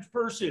the average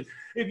person.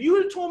 If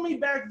you had told me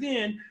back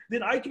then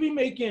that I could be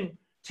making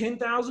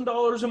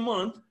 $10,000 a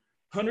month,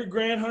 $100,000,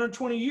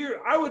 $120,000 a year,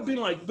 I would have been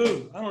like,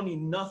 boom, I don't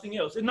need nothing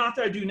else. And not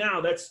that I do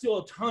now. That's still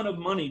a ton of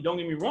money. Don't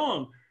get me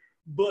wrong.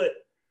 But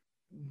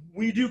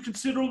we do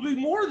considerably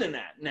more than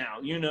that now,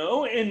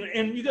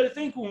 and you got to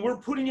think, when we're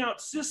putting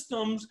out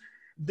systems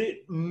that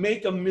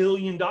make $1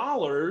 million,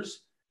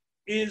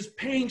 is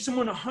paying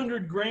someone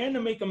 $100,000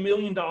 to make $1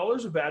 million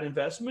a bad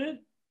investment?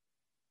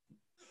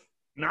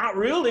 Not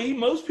really.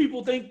 Most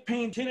people think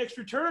paying 10x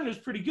return is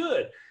pretty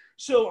good.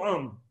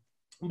 So,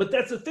 but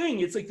that's the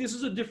thing. It's like, this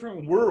is a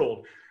different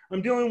world.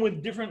 I'm dealing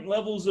with different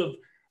levels of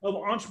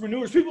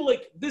entrepreneurs. People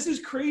this is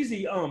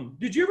crazy.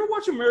 Did you ever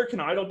watch American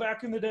Idol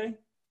back in the day?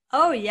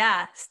 Oh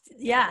yeah.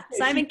 Yeah. Okay,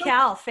 Simon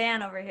Cowell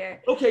fan over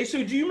here. Okay.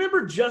 So do you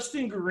remember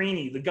Justin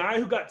Guarini, the guy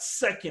who got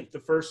second the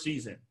first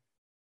season?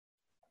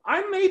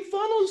 I made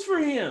funnels for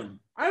him.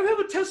 I have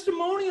a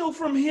testimonial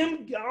from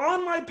him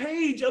on my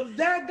page of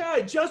that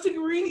guy, Justin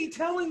Guarini,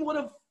 telling what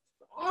an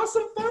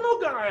awesome funnel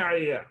guy I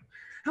am.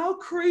 How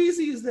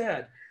crazy is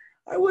that?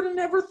 I would have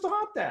never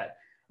thought that.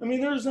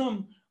 There's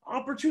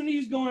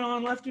opportunities going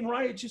on left and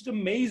right. It's just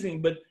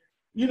amazing. But,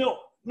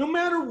 no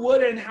matter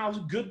what and how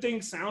good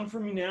things sound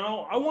for me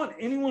now, I want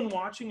anyone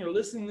watching or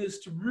listening to this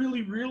to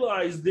really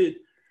realize that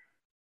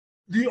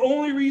the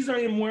only reason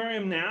I am where I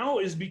am now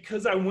is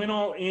because I went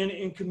all in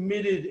and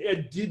committed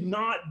and did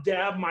not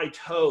dab my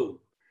toe.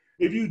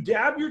 If you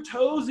dab your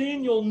toes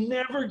in, you'll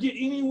never get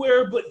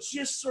anywhere but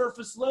just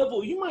surface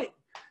level. You might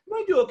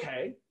do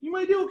okay.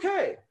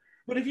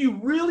 But if you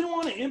really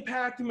want to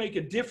impact and make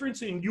a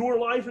difference in your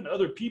life and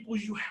other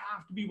people's, you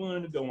have to be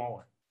willing to go all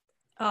in.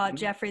 Oh,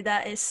 Jeffrey,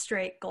 that is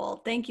straight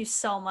gold. Thank you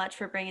so much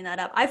for bringing that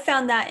up. I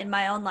found that in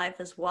my own life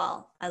as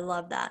well. I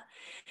love that.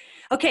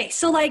 Okay,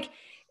 so like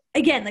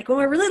again, like when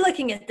we're really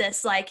looking at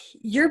this, like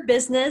your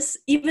business,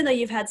 even though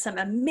you've had some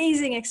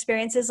amazing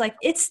experiences, like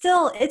it's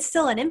still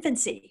an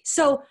infancy.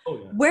 So Oh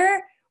yeah.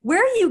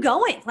 where are you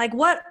going? Like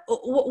what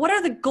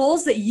are the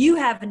goals that you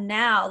have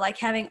now, like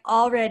having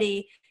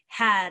already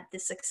had the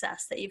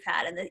success that you've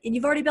had, and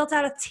you've already built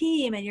out a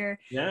team, and you're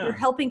Yeah.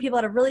 helping people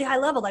at a really high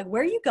level. Like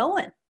where are you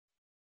going?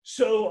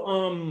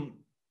 So,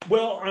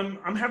 well,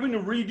 I'm having to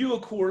redo a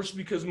course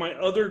because my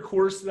other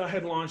course that I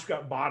had launched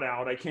got bought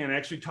out. I can't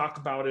actually talk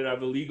about it. I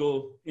have a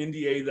legal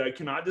NDA that I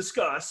cannot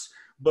discuss,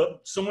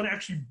 but someone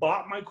actually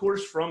bought my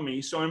course from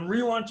me. So I'm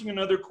relaunching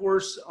another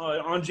course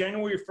on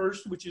January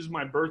 1st, which is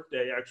my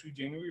birthday. Actually,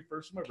 January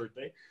 1st is my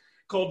birthday,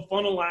 called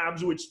Funnel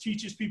Labs, which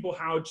teaches people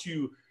how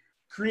to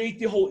create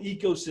the whole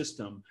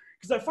ecosystem.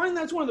 Because I find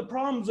that's one of the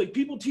problems. Like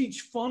people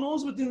teach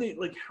funnels, but then they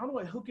like, how do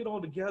I hook it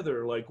all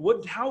together? Like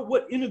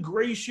what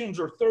integrations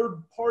or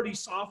third-party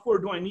software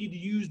do I need to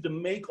use to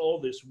make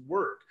all this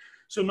work?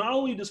 So not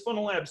only does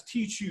Funnel Labs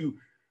teach you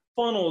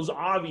funnels,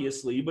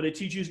 obviously, but it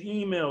teaches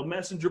email,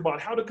 messenger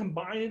bot, how to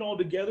combine it all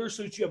together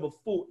so that you have a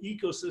full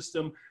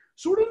ecosystem,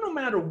 sort of no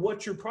matter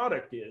what your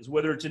product is,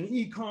 whether it's an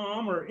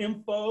e-com or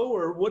info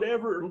or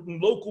whatever,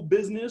 local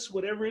business,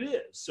 whatever it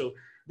is. So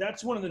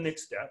that's one of the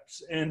next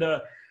steps. And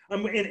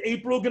I'm in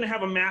April going to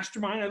have a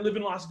mastermind. I live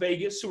in Las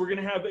Vegas, so we're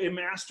going to have a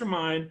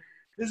mastermind.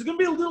 This is going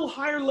to be a little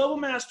higher level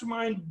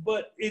mastermind,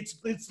 but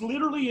it's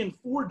literally in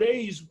 4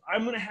 days.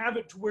 I'm going to have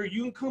it to where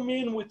you can come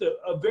in with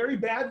a very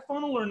bad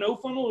funnel or no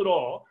funnel at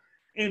all.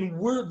 And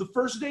the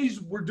first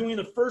days we're doing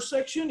the first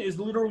section is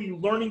literally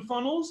learning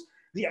funnels.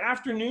 The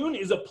afternoon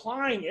is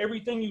applying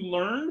everything you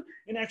learned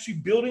and actually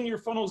building your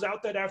funnels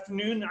out that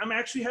afternoon. I'm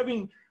actually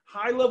having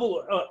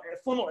high-level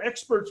funnel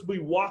experts will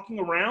be walking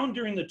around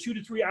during the 2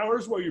 to 3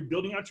 hours while you're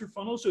building out your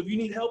funnel. So if you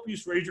need help, you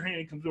just raise your hand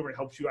and comes over and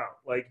helps you out.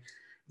 Like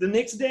the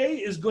next day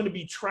is going to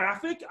be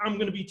traffic. I'm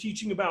going to be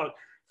teaching about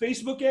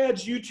Facebook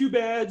ads, YouTube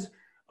ads,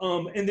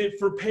 and then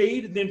for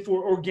paid, and then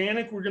for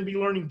organic, we're going to be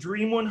learning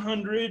Dream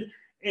 100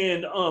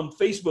 and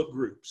Facebook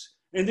groups.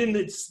 And then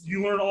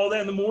you learn all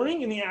that in the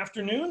morning. In the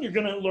afternoon, you're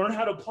going to learn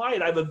how to apply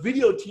it. I have a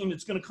video team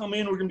that's going to come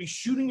in. We're going to be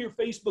shooting your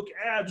Facebook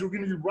ads. We're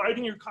going to be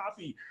writing your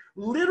copy.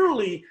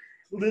 Literally,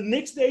 the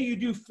next day you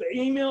do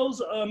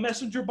emails,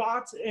 messenger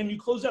bots, and you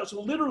close out.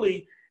 So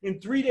literally, in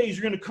 3 days,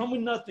 you're going to come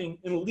with nothing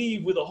and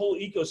leave with a whole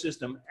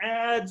ecosystem.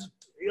 Ads,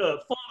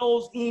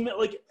 funnels, email,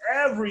 like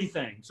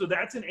everything. So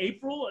that's in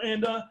April.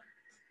 And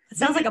It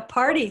sounds like a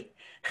party.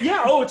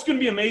 yeah, oh, it's going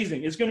to be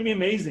amazing. It's going to be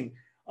amazing.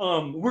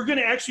 I'm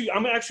actually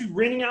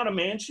renting out a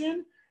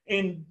mansion,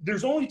 and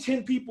there's only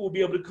 10 people will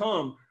be able to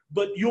come,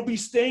 but you'll be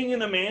staying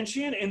in a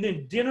mansion, and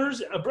then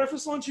dinners,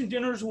 breakfast, lunch, and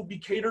dinners will be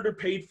catered or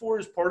paid for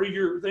as part of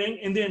your thing.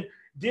 And then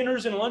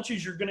dinners and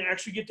lunches you're going to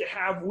actually get to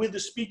have with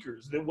the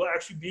speakers that will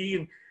actually be,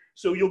 and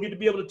so you'll get to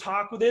be able to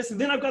talk with this. And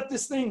then I've got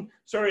this thing,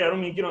 sorry, I don't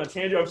mean to get on a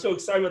tangent. I'm so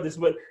excited about this,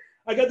 but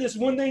I got this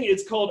one thing.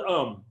 It's called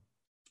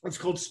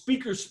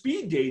speaker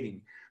speed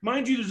dating.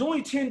 Mind you, there's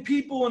only 10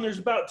 people and there's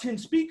about 10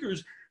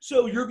 speakers.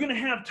 So you're going to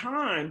have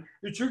time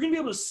that you're going to be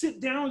able to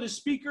sit down with a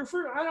speaker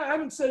for, I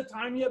haven't set a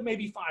time yet,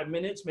 maybe 5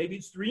 minutes, maybe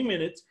it's 3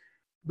 minutes,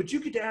 but you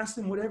get to ask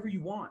them whatever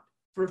you want.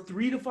 For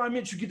 3 to 5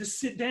 minutes, you get to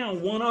sit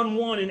down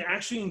one-on-one and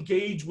actually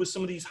engage with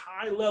some of these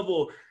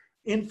high-level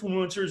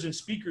influencers and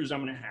speakers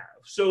I'm going to have.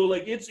 So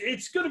like,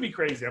 it's going to be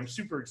crazy. I'm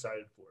super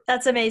excited for it.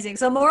 That's amazing.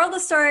 So moral of the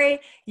story,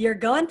 you're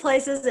going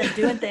places and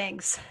doing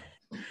things.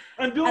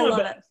 I'm doing my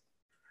best.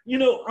 You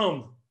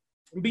know,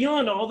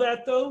 beyond all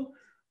that though,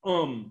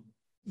 all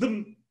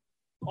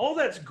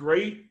that's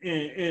great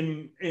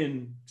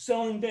and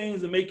selling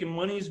things and making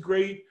money is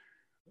great.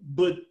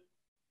 But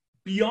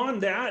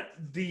beyond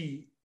that,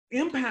 the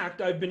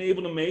impact I've been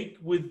able to make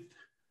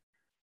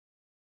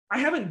I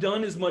haven't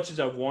done as much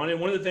as I've wanted.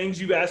 One of the things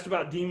you've asked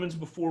about demons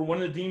before,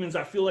 one of the demons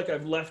I feel like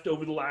I've left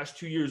over the last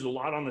 2 years a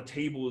lot on the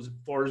table as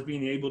far as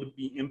being able to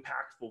be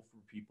impactful for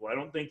people. I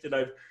don't think that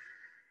I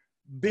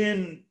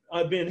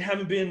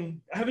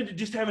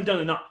haven't done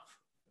enough.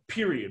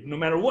 Period. No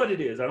matter what it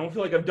is, I don't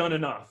feel like I've done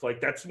enough.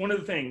 Like that's one of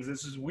the things.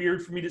 This is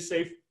weird for me to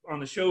say on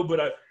the show, but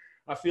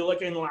I feel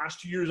like in the last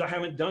 2 years I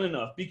haven't done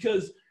enough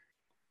because,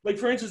 like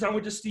for instance, I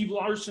went to Steve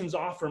Larson's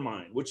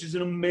Offermind, which is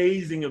an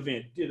amazing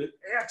event. Did an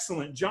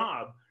excellent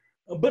job,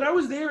 but I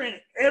was there, and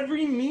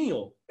every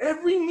meal,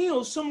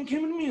 someone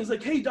came to me and was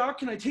like, "Hey, Doc,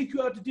 can I take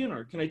you out to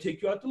dinner? Can I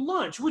take you out to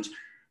lunch?" Which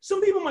some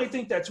people might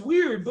think that's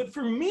weird, but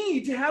for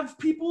me to have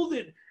people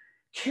that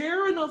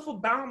care enough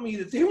about me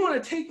that they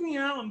want to take me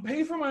out and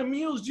pay for my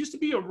meals just to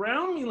be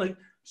around me. Like,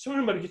 sorry,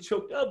 I'm about to get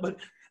choked up, but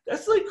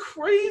that's like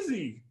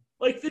crazy.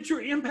 Like that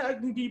you're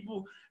impacting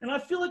people. And I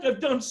feel like I've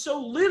done so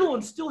little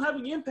and still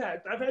having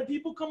impact. I've had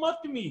people come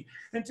up to me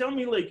and tell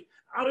me like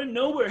out of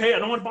nowhere, "Hey, I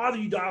don't want to bother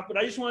you, Doc, but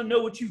I just want to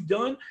know what you've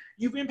done.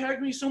 You've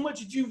impacted me so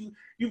much that you've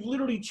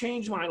literally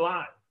changed my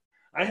life."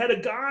 I had a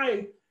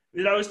guy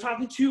that I was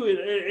talking to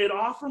at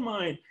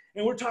Offermind,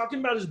 and we're talking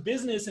about his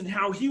business and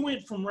how he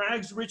went from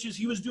rags to riches.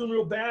 He was doing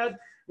real bad,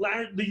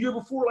 The year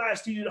before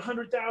last, he did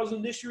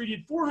 100,000. This year he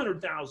did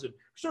 400,000. We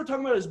started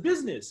talking about his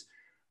business.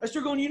 I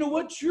started going, you know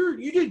what,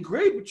 you did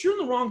great, but you're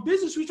in the wrong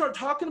business. We start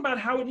talking about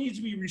how it needs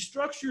to be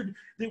restructured,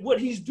 that what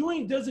he's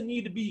doing doesn't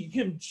need to be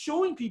him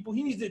showing people.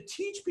 He needs to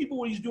teach people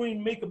what he's doing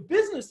and make a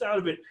business out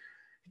of it.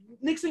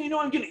 Next thing you know,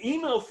 I'm getting an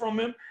email from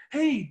him.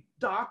 Hey,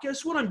 Doc,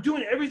 guess what? I'm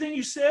doing everything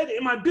you said,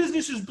 and my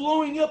business is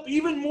blowing up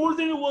even more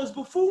than it was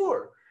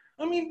before.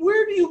 I mean,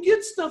 where do you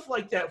get stuff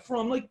like that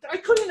from? Like, I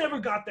could have never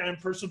got that in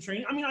personal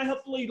training. I mean, I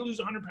helped a lady lose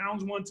 100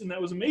 pounds once, and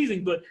that was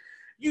amazing, but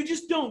you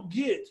just don't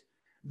get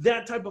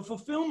that type of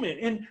fulfillment.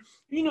 And,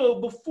 you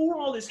know, before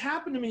all this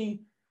happened to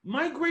me,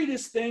 my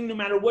greatest thing, no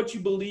matter what you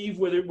believe,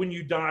 whether when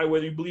you die,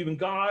 whether you believe in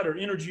God or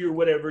energy or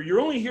whatever, you're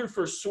only here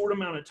for a short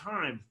amount of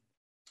time.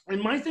 And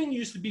my thing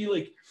used to be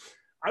like,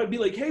 I would be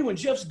like, hey, when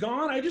Jeff's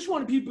gone, I just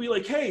wanted people to be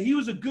like, hey, he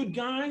was a good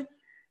guy,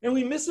 and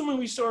we miss him when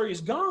we saw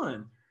he's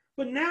gone.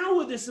 But now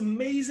with this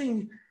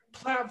amazing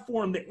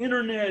platform, the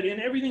internet,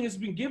 and everything that's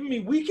been given me,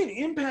 we can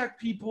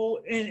impact people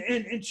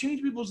and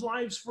change people's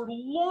lives for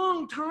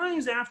long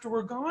times after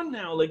we're gone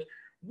now. Like,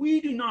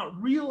 we do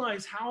not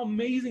realize how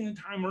amazing the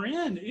time we're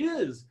in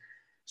is.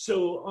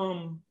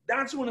 So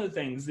that's one of the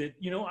things that,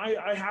 you know,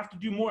 I have to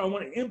do more. I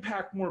want to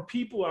impact more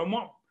people. I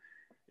want,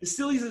 as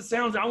silly as it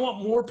sounds, I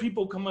want more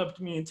people come up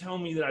to me and tell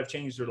me that I've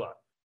changed their life.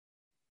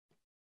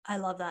 I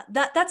love that.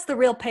 That's the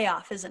real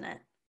payoff, isn't it?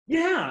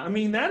 Yeah. I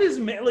mean, that is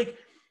like,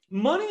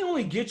 money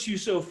only gets you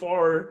so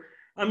far.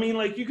 I mean,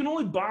 like, you can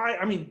only buy,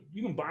 I mean,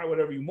 you can buy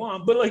whatever you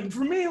want, but like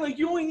for me, like,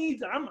 you only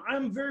need,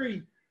 I'm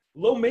very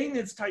low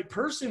maintenance type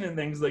person and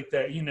things like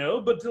that, you know,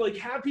 but to like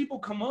have people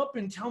come up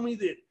and tell me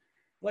that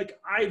like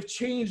I've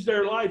changed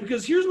their life,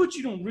 because here's what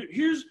you don't,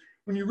 here's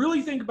when you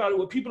really think about it,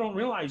 what people don't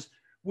realize,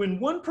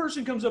 when one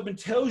person comes up and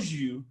tells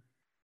you,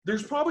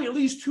 there's probably at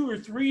least 2 or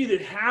 3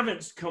 that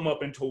haven't come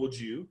up and told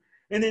you.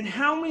 And then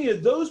how many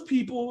of those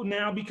people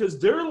now, because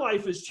their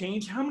life has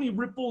changed, how many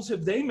ripples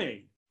have they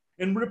made?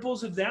 And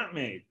ripples have that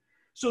made?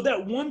 So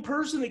that one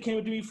person that came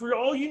up to me, for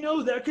all you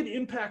know, that could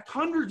impact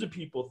hundreds of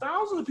people,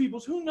 thousands of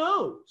people, who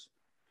knows?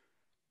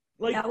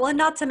 Like, yeah, well,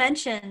 not to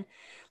mention,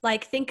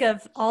 like, think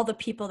of all the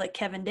people that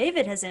Kevin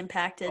David has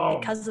impacted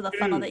because of the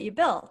funnel that you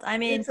built. I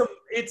mean,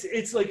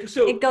 it's like,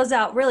 so it goes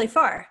out really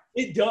far.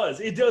 It does.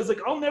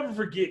 Like, I'll never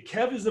forget.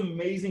 Kev is an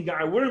amazing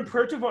guy. We're in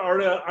Puerto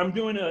Vallarta. I'm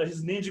doing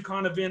his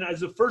NinjaCon event. As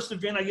the first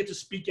event I get to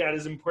speak at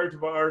is in Puerto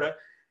Vallarta.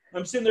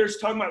 I'm sitting there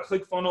talking about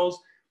ClickFunnels.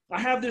 I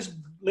have this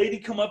lady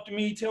come up to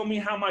me, tell me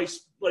how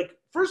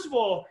first of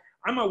all,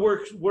 I'm my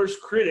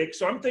worst critic.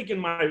 So I'm thinking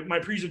my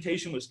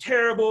presentation was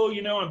terrible.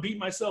 You know, I'm beating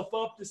myself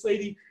up. This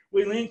lady,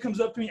 Waylene, comes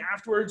up to me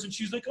afterwards and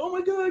she's like, oh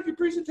my God, your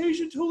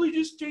presentation totally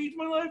just changed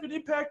my life. It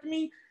impacted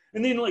me.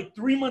 And then like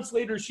 3 months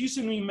later, she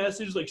sent me a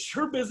message like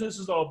her business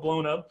is all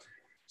blown up.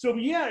 So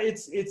yeah,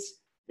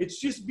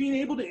 it's just being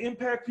able to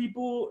impact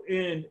people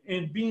and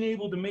being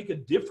able to make a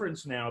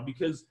difference now,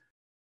 because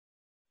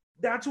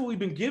that's what we've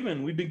been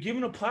given. We've been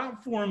given a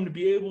platform to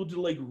be able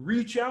to like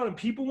reach out, and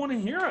people want to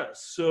hear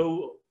us.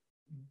 So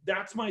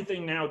that's my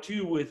thing now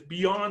too, with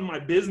beyond my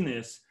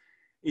business,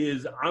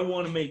 is I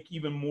want to make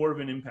even more of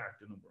an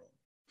impact in the world.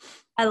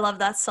 I love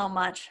that so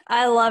much.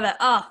 I love it.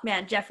 Oh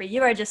man, Jeffrey,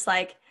 you are just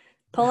like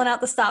pulling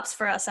out the stops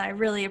for us. I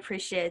really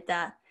appreciate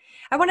that.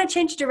 I want to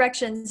change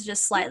directions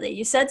just slightly.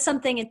 You said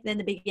something in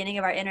the beginning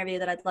of our interview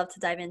that I'd love to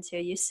dive into.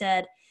 You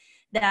said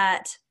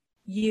that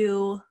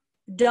you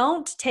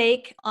don't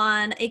take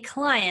on a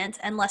client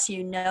unless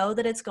you know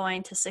that it's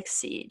going to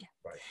succeed.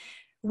 Right.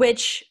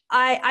 Which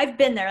I've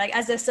been there. Like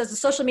as a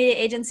social media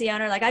agency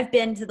owner, like I've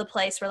been to the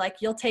place where like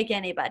you'll take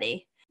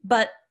anybody,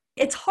 but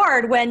it's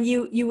hard when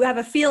you have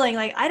a feeling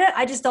like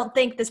I just don't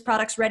think this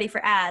product's ready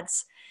for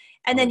ads.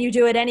 And then you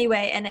do it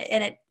anyway, and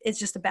it's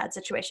just a bad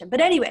situation.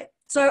 But anyway,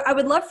 so I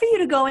would love for you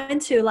to go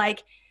into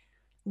like,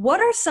 what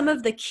are some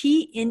of the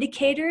key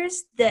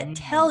indicators that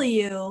tell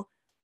you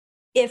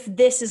if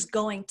this is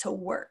going to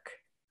work?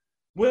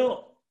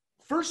 Well,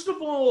 first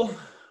of all,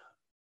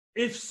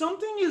 if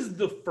something is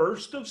the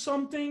first of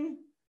something,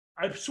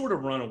 I sort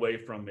of run away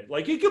from it.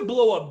 Like it could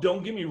blow up,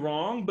 don't get me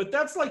wrong, but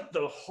that's like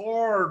the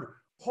hard,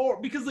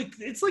 because like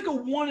it's like a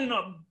 1 in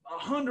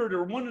 100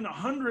 or 1 in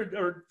 100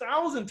 or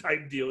 1,000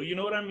 type deal. You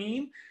know what I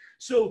mean?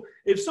 So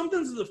if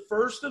something's the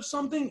first of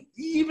something,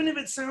 even if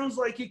it sounds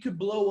like it could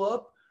blow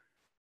up,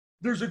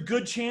 there's a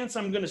good chance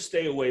I'm going to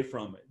stay away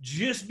from it,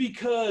 just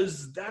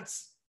because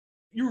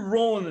you're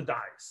rolling the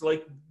dice.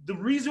 Like the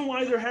reason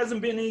why there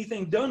hasn't been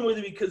anything done with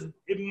it, because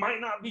it might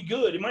not be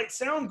good. It might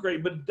sound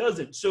great, but it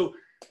doesn't. So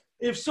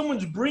if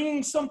someone's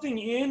bringing something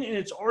in and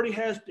it's already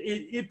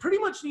it pretty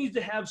much needs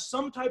to have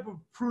some type of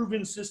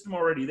proven system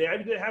already. They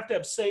have to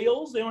have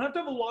sales. They don't have to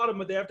have a lot of them,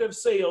 but they have to have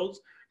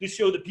sales to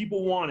show that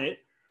people want it,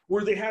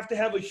 or they have to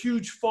have a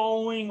huge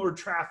following or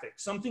traffic,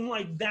 something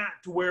like that,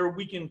 to where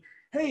we can,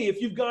 hey,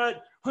 if you've got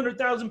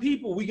 100,000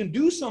 people, we can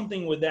do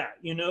something with that.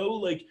 You know,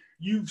 like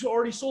you've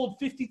already sold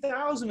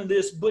 50,000 of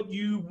this, but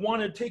you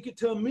want to take it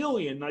to 1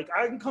 million. Like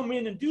I can come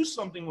in and do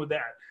something with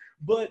that.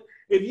 But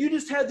if you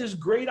just had this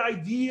great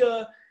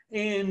idea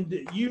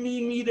and you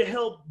need me to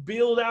help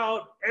build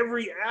out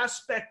every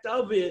aspect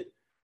of it,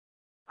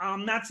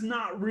 that's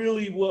not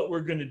really what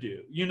we're going to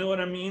do. You know what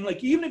I mean?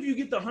 Like, even if you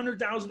get the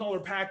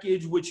 $100,000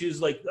 package, which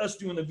is like us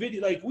doing the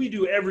video, like we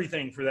do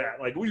everything for that.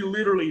 Like, we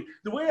literally,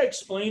 the way I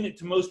explain it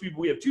to most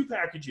people, we have two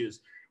packages.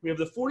 We have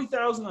the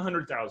 40,000,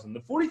 100,000. The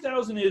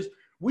 40,000 is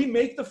we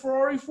make the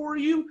Ferrari for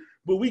you,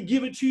 but we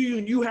give it to you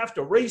and you have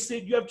to race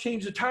it. You have to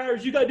change the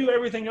tires. You got to do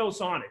everything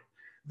else on it.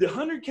 The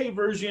 100K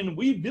version,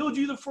 we build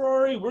you the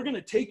Ferrari. We're going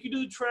to take you to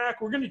the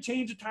track. We're going to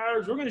change the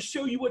tires. We're going to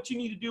show you what you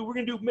need to do. We're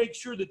going to make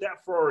sure that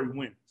that Ferrari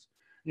wins.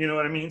 You know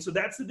what I mean? So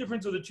that's the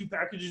difference of the two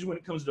packages when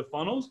it comes to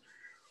funnels.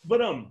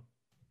 But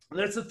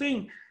that's the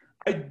thing.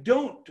 I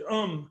don't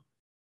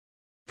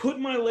put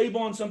my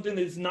label on something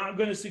that's not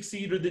going to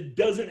succeed or that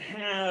doesn't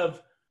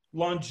have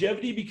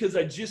longevity, because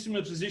I just am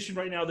in a position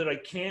right now that I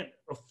can't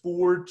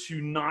afford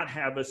to not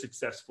have a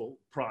successful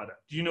product.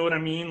 Do you know what I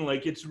mean?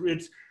 Like, it's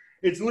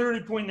literally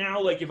the point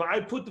now, like, if I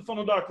put the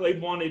Funnel Doc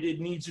label on it,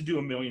 it needs to do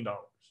 $1 million.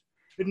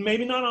 It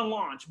maybe not on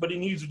launch, but it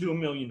needs to do $1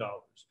 million.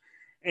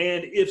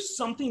 And if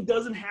something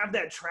doesn't have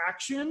that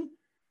traction,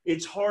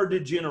 it's hard to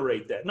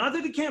generate that. Not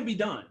that it can't be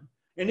done,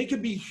 and it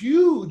could be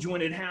huge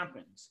when it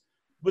happens,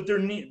 but there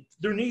needs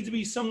to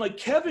be some, like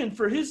Kevin,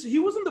 he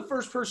wasn't the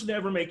first person to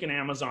ever make an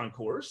Amazon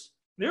course.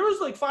 There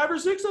was like 5 or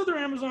 6 other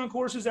Amazon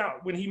courses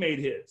out when he made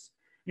his.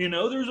 You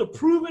know, there's a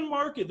proven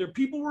market.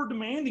 People were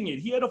demanding it.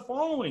 He had a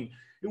following.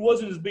 It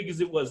wasn't as big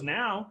as it was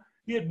now.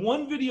 He had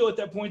one video at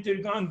that point that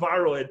had gone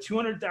viral. It had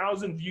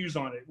 200,000 views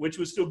on it, which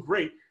was still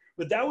great.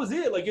 But that was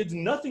it. Like, it's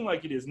nothing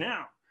like it is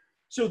now.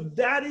 So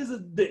that is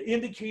the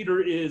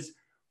indicator is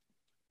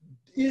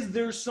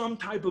there some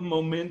type of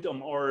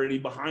momentum already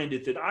behind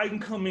it that I can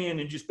come in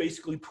and just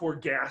basically pour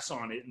gas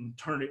on it and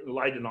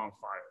light it on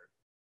fire?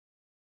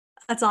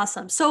 That's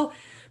awesome. So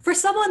for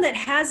someone that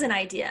has an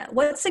idea,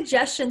 what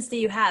suggestions do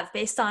you have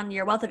based on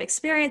your wealth of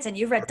experience? And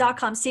you've read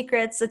 .com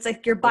Secrets. It's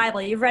like your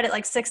Bible. You've read it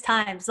like 6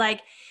 times.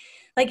 Like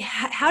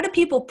how do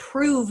people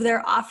prove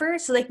their offer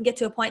so they can get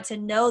to a point to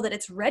know that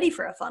it's ready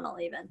for a funnel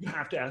even? You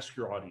have to ask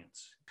your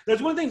audience.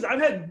 That's one of the things.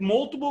 I've had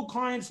multiple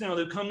clients now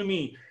that come to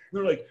me.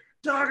 They're like,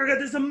 Doc, I got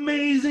this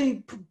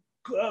amazing,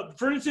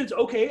 for instance,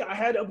 okay, I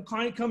had a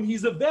client come,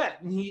 he's a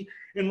vet.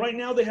 And right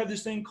now they have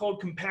this thing called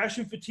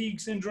compassion fatigue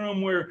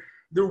syndrome, where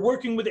they're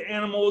working with the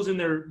animals and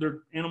their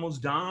animals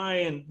die.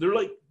 And they're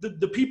like,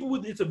 the people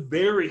with, it's a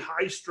very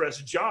high stress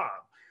job.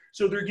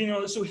 So they're getting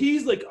on, so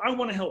he's like, I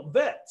want to help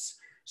vets.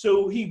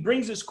 So he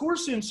brings this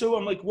course in. So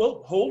I'm like,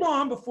 well, hold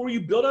on, before you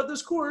build out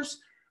this course,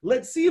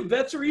 let's see if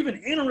vets are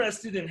even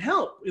interested in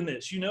help in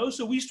this, you know?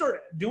 So we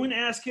start doing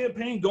Ask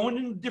campaign, going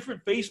into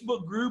different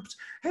Facebook groups.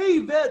 Hey,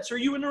 vets, are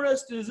you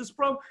interested? Is this a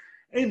problem?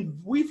 And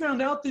we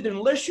found out that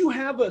unless you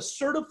have a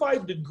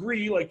certified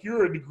degree, like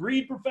you're a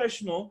degreed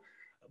professional,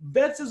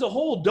 vets as a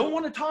whole don't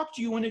want to talk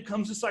to you when it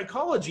comes to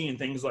psychology and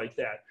things like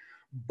that.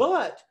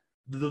 But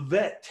the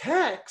vet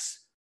techs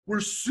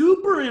were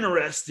super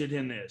interested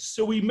in this.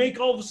 So we make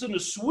all of a sudden a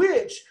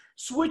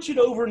switch it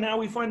over. Now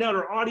we find out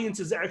our audience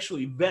is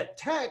actually vet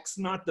techs,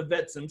 not the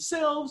vets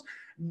themselves.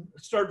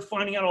 Start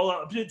finding out all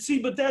out. See,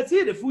 but that's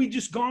it. If we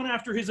just gone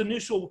after his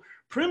initial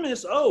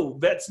premise, oh,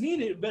 vets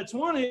need it, vets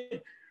want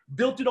it,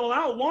 built it all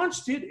out,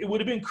 launched it, it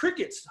would have been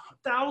crickets.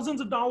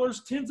 Thousands of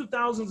dollars, tens of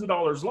thousands of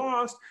dollars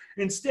lost.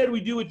 Instead, we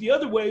do it the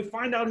other way,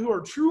 find out who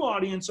our true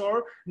audience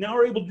are. Now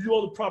we're able to do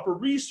all the proper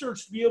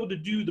research to be able to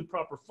do the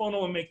proper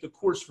funnel and make the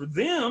course for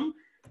them,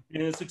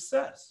 and a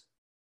success.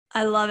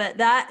 I love it.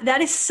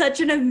 That is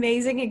such an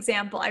amazing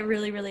example. I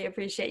really, really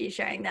appreciate you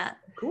sharing that.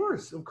 Of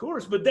course.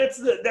 But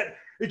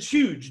it's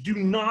huge. Do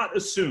not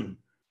assume.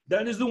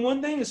 That is the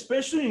one thing,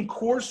 especially in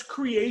course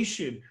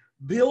creation.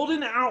 Build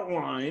an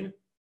outline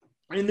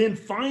and then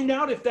find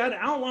out if that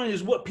outline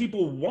is what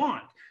people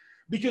want.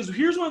 Because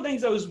here's one of the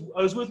things I was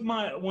with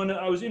when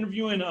I was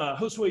interviewing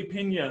Josue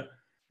Pena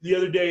the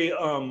other day.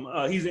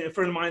 He's a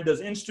friend of mine,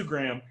 does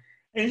Instagram.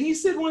 And he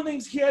said one of the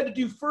things he had to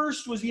do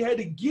first was he had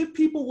to give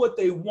people what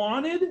they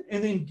wanted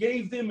and then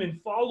gave them in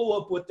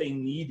follow-up what they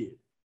needed.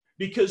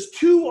 Because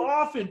too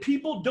often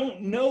people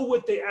don't know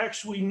what they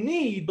actually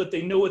need, but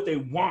they know what they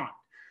want.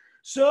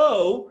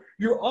 So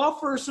your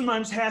offer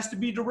sometimes has to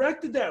be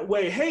directed that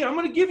way. Hey, I'm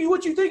going to give you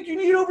what you think you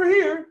need over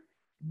here,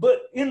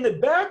 but in the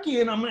back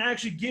end, I'm going to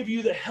actually give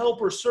you the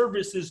help or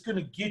service that's going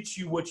to get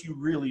you what you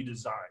really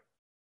desire.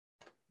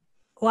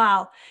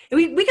 Wow.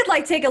 We could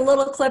like take a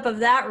little clip of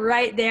that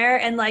right there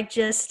and like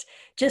just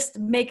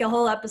make a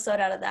whole episode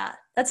out of that.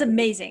 That's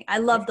amazing. I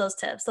love those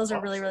tips. Those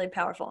are really, really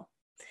powerful.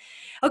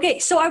 Okay.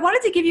 So I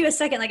wanted to give you a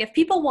second, like if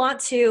people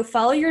want to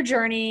follow your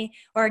journey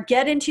or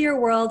get into your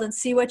world and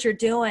see what you're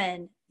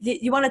doing,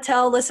 you want to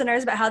tell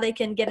listeners about how they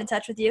can get in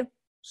touch with you?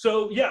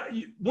 So yeah,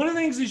 one of the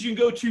things is you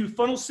can go to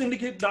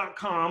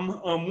funnelsyndicate.com.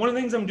 One of the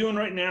things I'm doing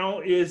right now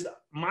is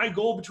my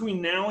goal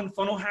between now and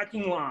Funnel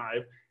Hacking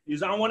Live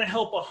is I want to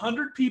help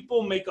 100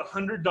 people make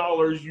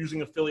 $100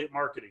 using affiliate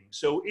marketing.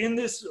 So in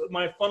this,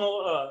 my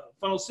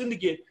funnel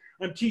syndicate,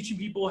 I'm teaching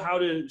people how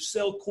to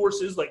sell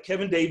courses like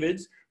Kevin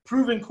David's,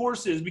 proven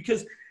courses,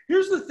 because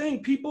here's the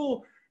thing,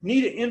 people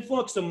need an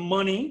influx of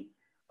money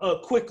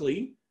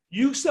quickly.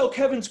 You sell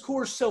Kevin's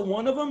course, sell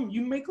one of them,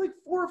 you make like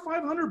 $400 or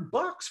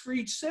 $500 for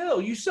each sale.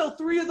 You sell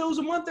 3 of those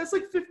a month, that's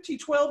like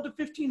 $12 to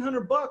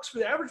 $1,500 for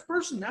the average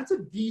person. That's a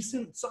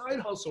decent side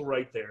hustle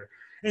right there.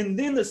 And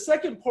then the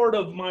second part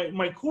of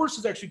my course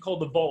is actually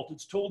called The Vault.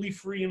 It's totally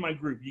free in my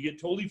group. You get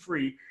totally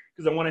free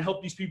because I want to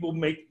help these people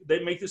make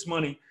this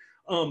money.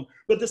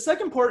 But the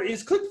second part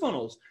is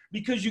ClickFunnels,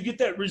 because you get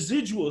that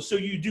residual. So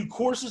you do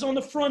courses on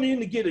the front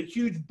end to get a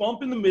huge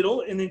bump in the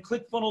middle, and then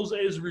ClickFunnels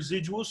as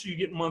residual, so you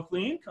get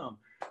monthly income.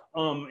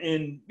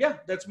 And yeah,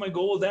 that's my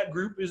goal of that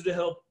group, is to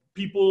help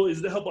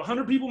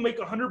 100 people make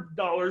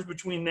 $100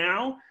 between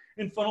now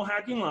and Funnel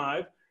Hacking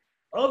Live.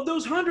 Of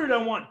those 100, I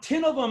want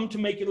 10 of them to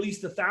make at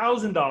least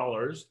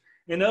 $1,000.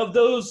 And of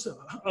those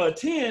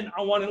 10,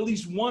 I want at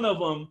least one of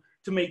them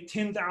to make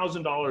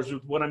 $10,000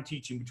 with what I'm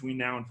teaching between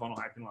now and Funnel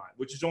Hacking Live,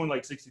 which is only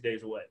like 60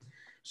 days away.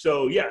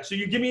 So yeah, so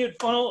you give me a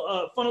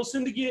Funnel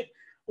Syndicate,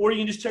 or you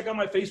can just check out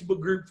my Facebook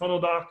group, Funnel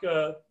Doc.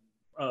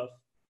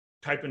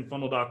 Type in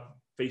Funnel Doc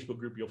Facebook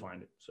group, you'll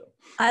find it. So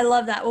I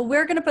love that. Well,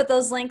 we're going to put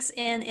those links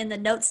in the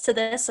notes to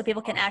this so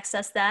people can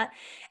access that.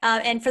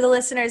 And for the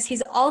listeners,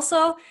 he's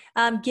also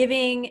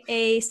giving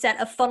a set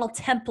of funnel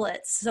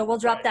templates. So we'll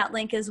drop that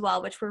link as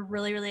well, which we're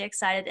really, really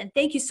excited. And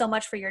thank you so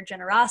much for your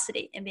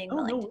generosity in being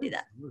willing to do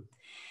that.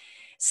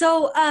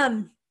 So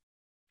I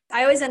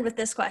always end with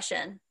this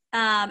question.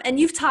 And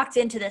you've talked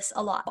into this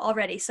a lot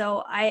already.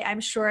 So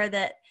I'm sure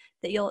that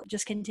you'll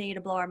just continue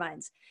to blow our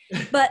minds.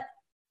 But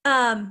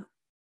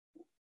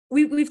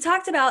We've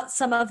talked about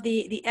some of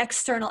the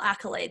external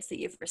accolades that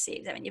you've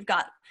received. I mean, you've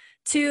got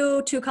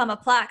two comma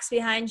plaques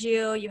behind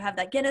you. You have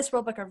that Guinness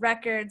World Book of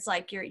Records,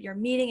 like you're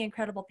meeting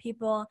incredible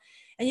people.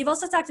 And you've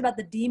also talked about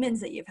the demons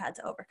that you've had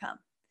to overcome.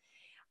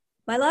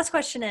 My last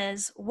question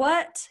is,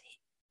 what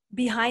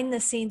behind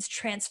the scenes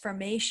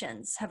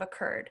transformations have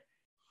occurred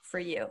for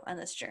you on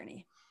this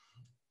journey?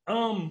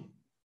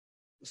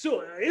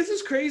 So this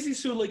is crazy.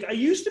 So like I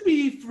used to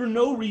be, for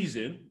no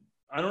reason,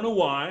 I don't know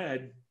why, I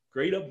had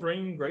great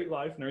upbringing, great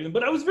life and everything,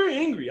 but I was very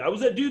angry. I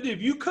was that dude that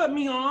if you cut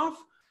me off,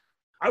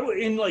 I would,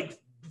 and like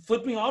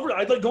flip me over,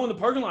 I'd like go in the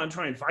parking lot and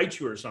try and fight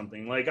you or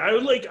something.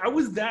 I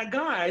was that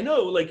guy. I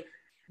know, like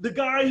the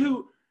guy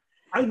who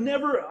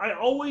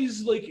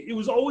it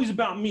was always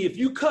about me. If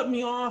you cut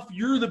me off,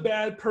 you're the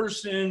bad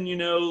person,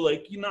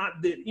 like you're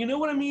not that, you know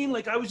what I mean?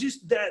 Like I was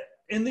just that.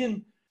 And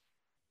then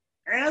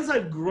as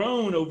I've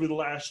grown over the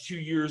last 2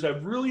 years,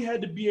 I've really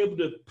had to be able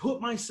to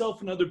put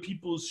myself in other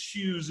people's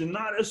shoes and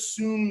not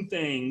assume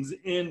things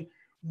and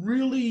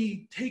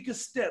really take a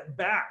step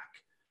back.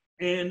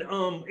 And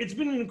it's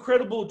been an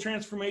incredible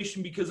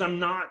transformation because I'm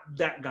not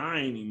that guy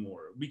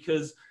anymore,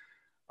 because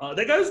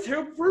that guy's a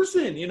terrible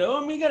person, I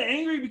mean, he got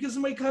angry because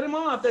somebody cut him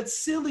off.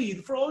 That's silly.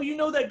 For all you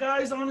know, that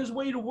guy's on his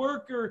way to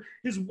work, or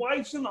his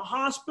wife's in the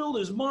hospital,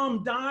 his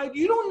mom died.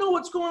 You don't know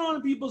what's going on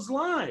in people's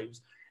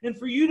lives. And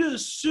for you to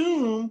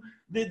assume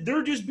that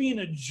they're just being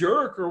a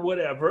jerk or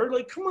whatever,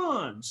 like, come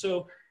on.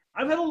 So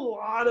I've had a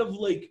lot of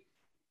like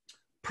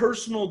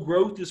personal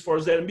growth as far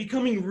as that, and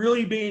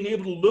being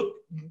able to look.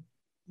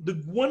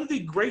 One of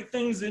the great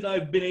things that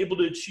I've been able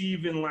to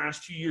achieve in the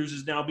last 2 years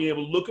is now being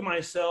able to look at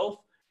myself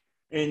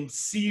and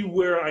see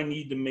where I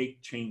need to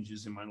make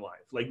changes in my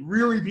life. Like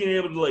really being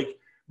able to like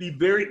be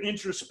very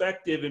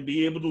introspective and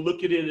be able to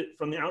look at it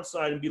from the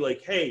outside and be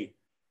like, hey,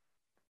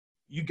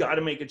 you got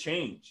to make a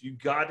change. You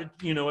got to,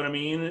 you know what I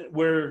mean?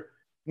 Where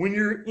when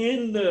you're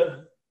in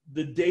the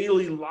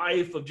daily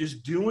life of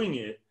just doing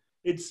it,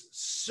 it's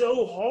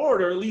so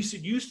hard, or at least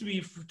it used to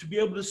be, to be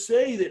able to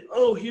say that,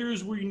 oh,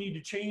 here's where you need to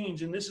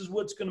change, and this is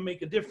what's going to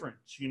make a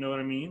difference. You know what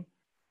I mean?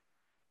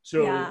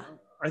 So yeah.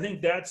 I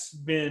think that's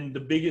been the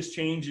biggest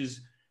change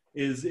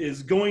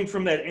is going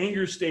from that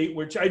anger state,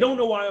 which I don't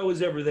know why I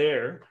was ever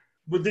there,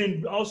 but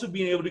then also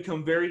being able to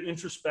become very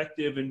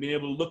introspective and being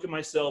able to look at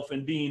myself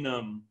and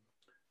being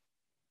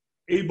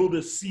able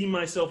to see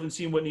myself and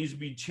seeing what needs to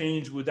be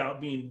changed without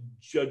being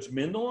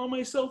judgmental on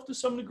myself to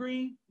some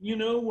degree,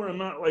 where I'm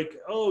not like,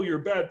 oh, you're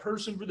a bad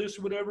person for this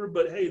or whatever,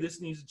 but hey,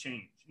 this needs to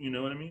change. You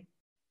know what I mean?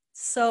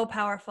 So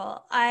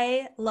powerful.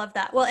 I love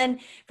that. Well, and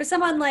for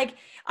someone like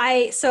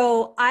I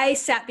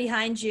sat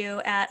behind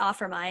you at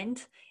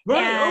OfferMind.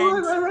 Right.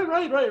 And,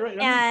 right.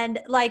 And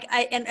like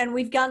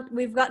we've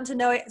gotten to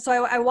know it.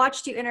 So I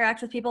watched you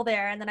interact with people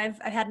there, and then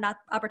I've had an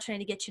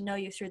opportunity to get to know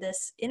you through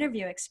this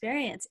interview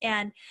experience.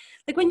 And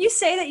like when you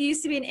say that you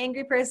used to be an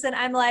angry person,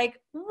 I'm like,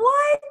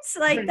 what?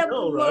 Like that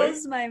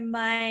blows my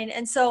mind.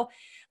 And so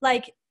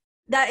like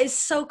that is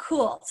so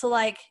cool to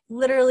like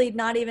literally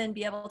not even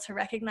be able to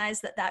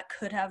recognize that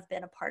could have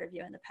been a part of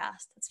you in the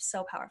past. It's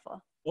so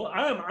powerful. Well,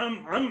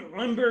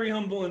 I'm very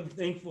humble and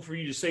thankful for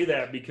you to say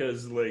that,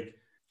 because like,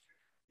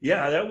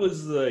 yeah, that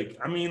was like,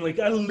 I mean, like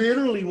I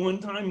literally one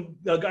time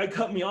a guy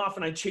cut me off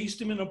and I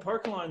chased him in a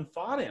parking lot and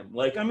fought him.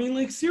 Like, I mean,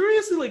 like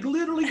seriously, like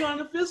literally got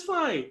in a fist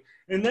fight.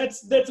 And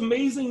that's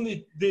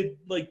amazing that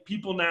like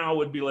people now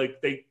would be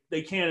like,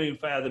 they can't even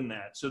fathom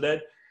that. So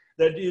that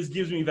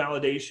gives me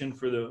validation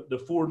for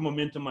the forward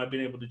momentum I've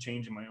been able to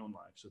change in my own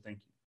life. So thank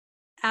you.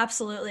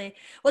 Absolutely.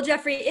 Well,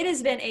 Jeffrey, it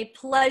has been a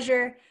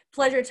pleasure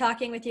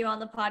talking with you on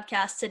the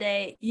podcast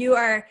today. You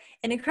are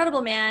an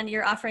incredible man.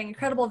 You're offering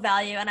incredible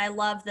value. And I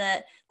love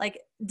that, like,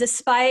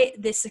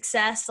 despite the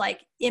success,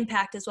 like,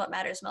 impact is what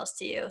matters most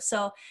to you.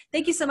 So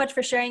thank you so much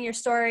for sharing your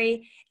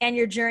story and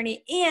your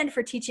journey, and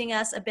for teaching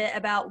us a bit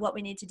about what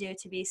we need to do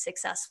to be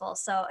successful.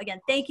 So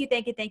again, thank you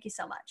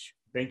so much.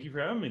 Thank you for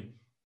having me.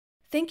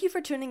 Thank you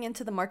for tuning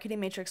into the Marketing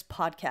Matrix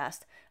podcast.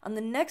 On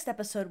the next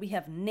episode, we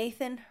have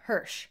Nathan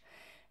Hirsch.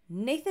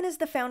 Nathan is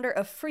the founder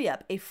of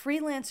FreeUp, a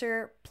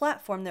freelancer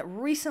platform that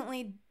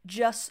recently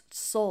just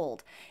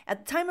sold.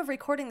 At the time of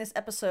recording this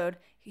episode,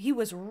 he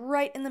was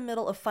right in the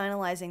middle of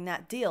finalizing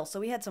that deal. So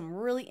we had some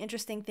really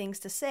interesting things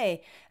to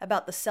say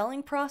about the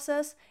selling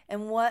process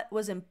and what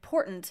was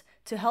important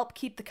to help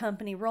keep the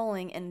company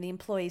rolling and the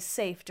employees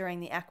safe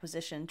during the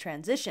acquisition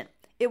transition.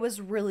 It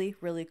was really,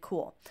 really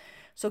cool.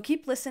 So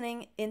keep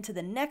listening into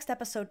the next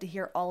episode to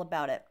hear all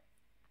about it.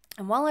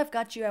 And while I've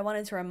got you, I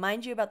wanted to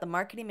remind you about the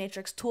Marketing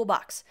Matrix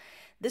Toolbox.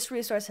 This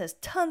resource has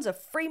tons of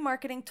free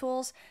marketing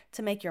tools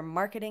to make your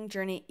marketing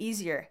journey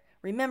easier.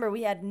 Remember,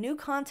 we add new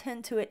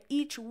content to it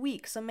each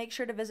week, so make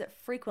sure to visit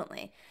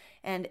frequently.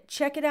 And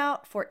check it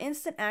out for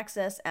instant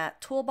access at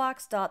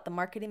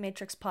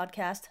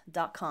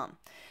toolbox.themarketingmatrixpodcast.com.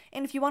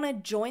 And if you want to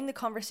join the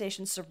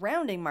conversation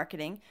surrounding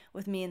marketing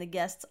with me and the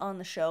guests on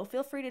the show,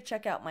 feel free to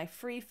check out my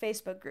free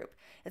Facebook group.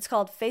 It's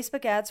called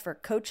Facebook Ads for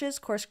Coaches,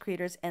 Course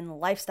Creators,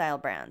 and Lifestyle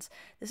Brands.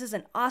 This is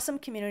an awesome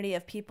community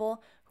of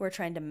people who are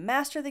trying to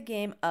master the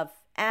game of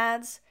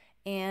ads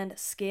and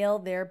scale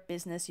their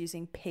business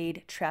using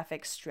paid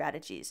traffic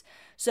strategies.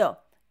 So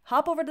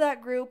hop over to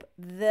that group.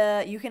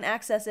 You can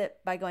access it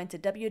by going to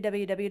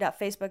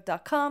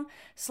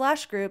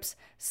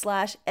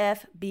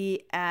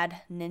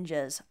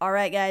www.facebook.com/groups/FBAdNinjas. All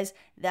right, guys,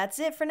 that's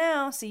it for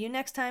now. See you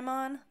next time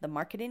on The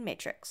Marketing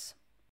Matrix.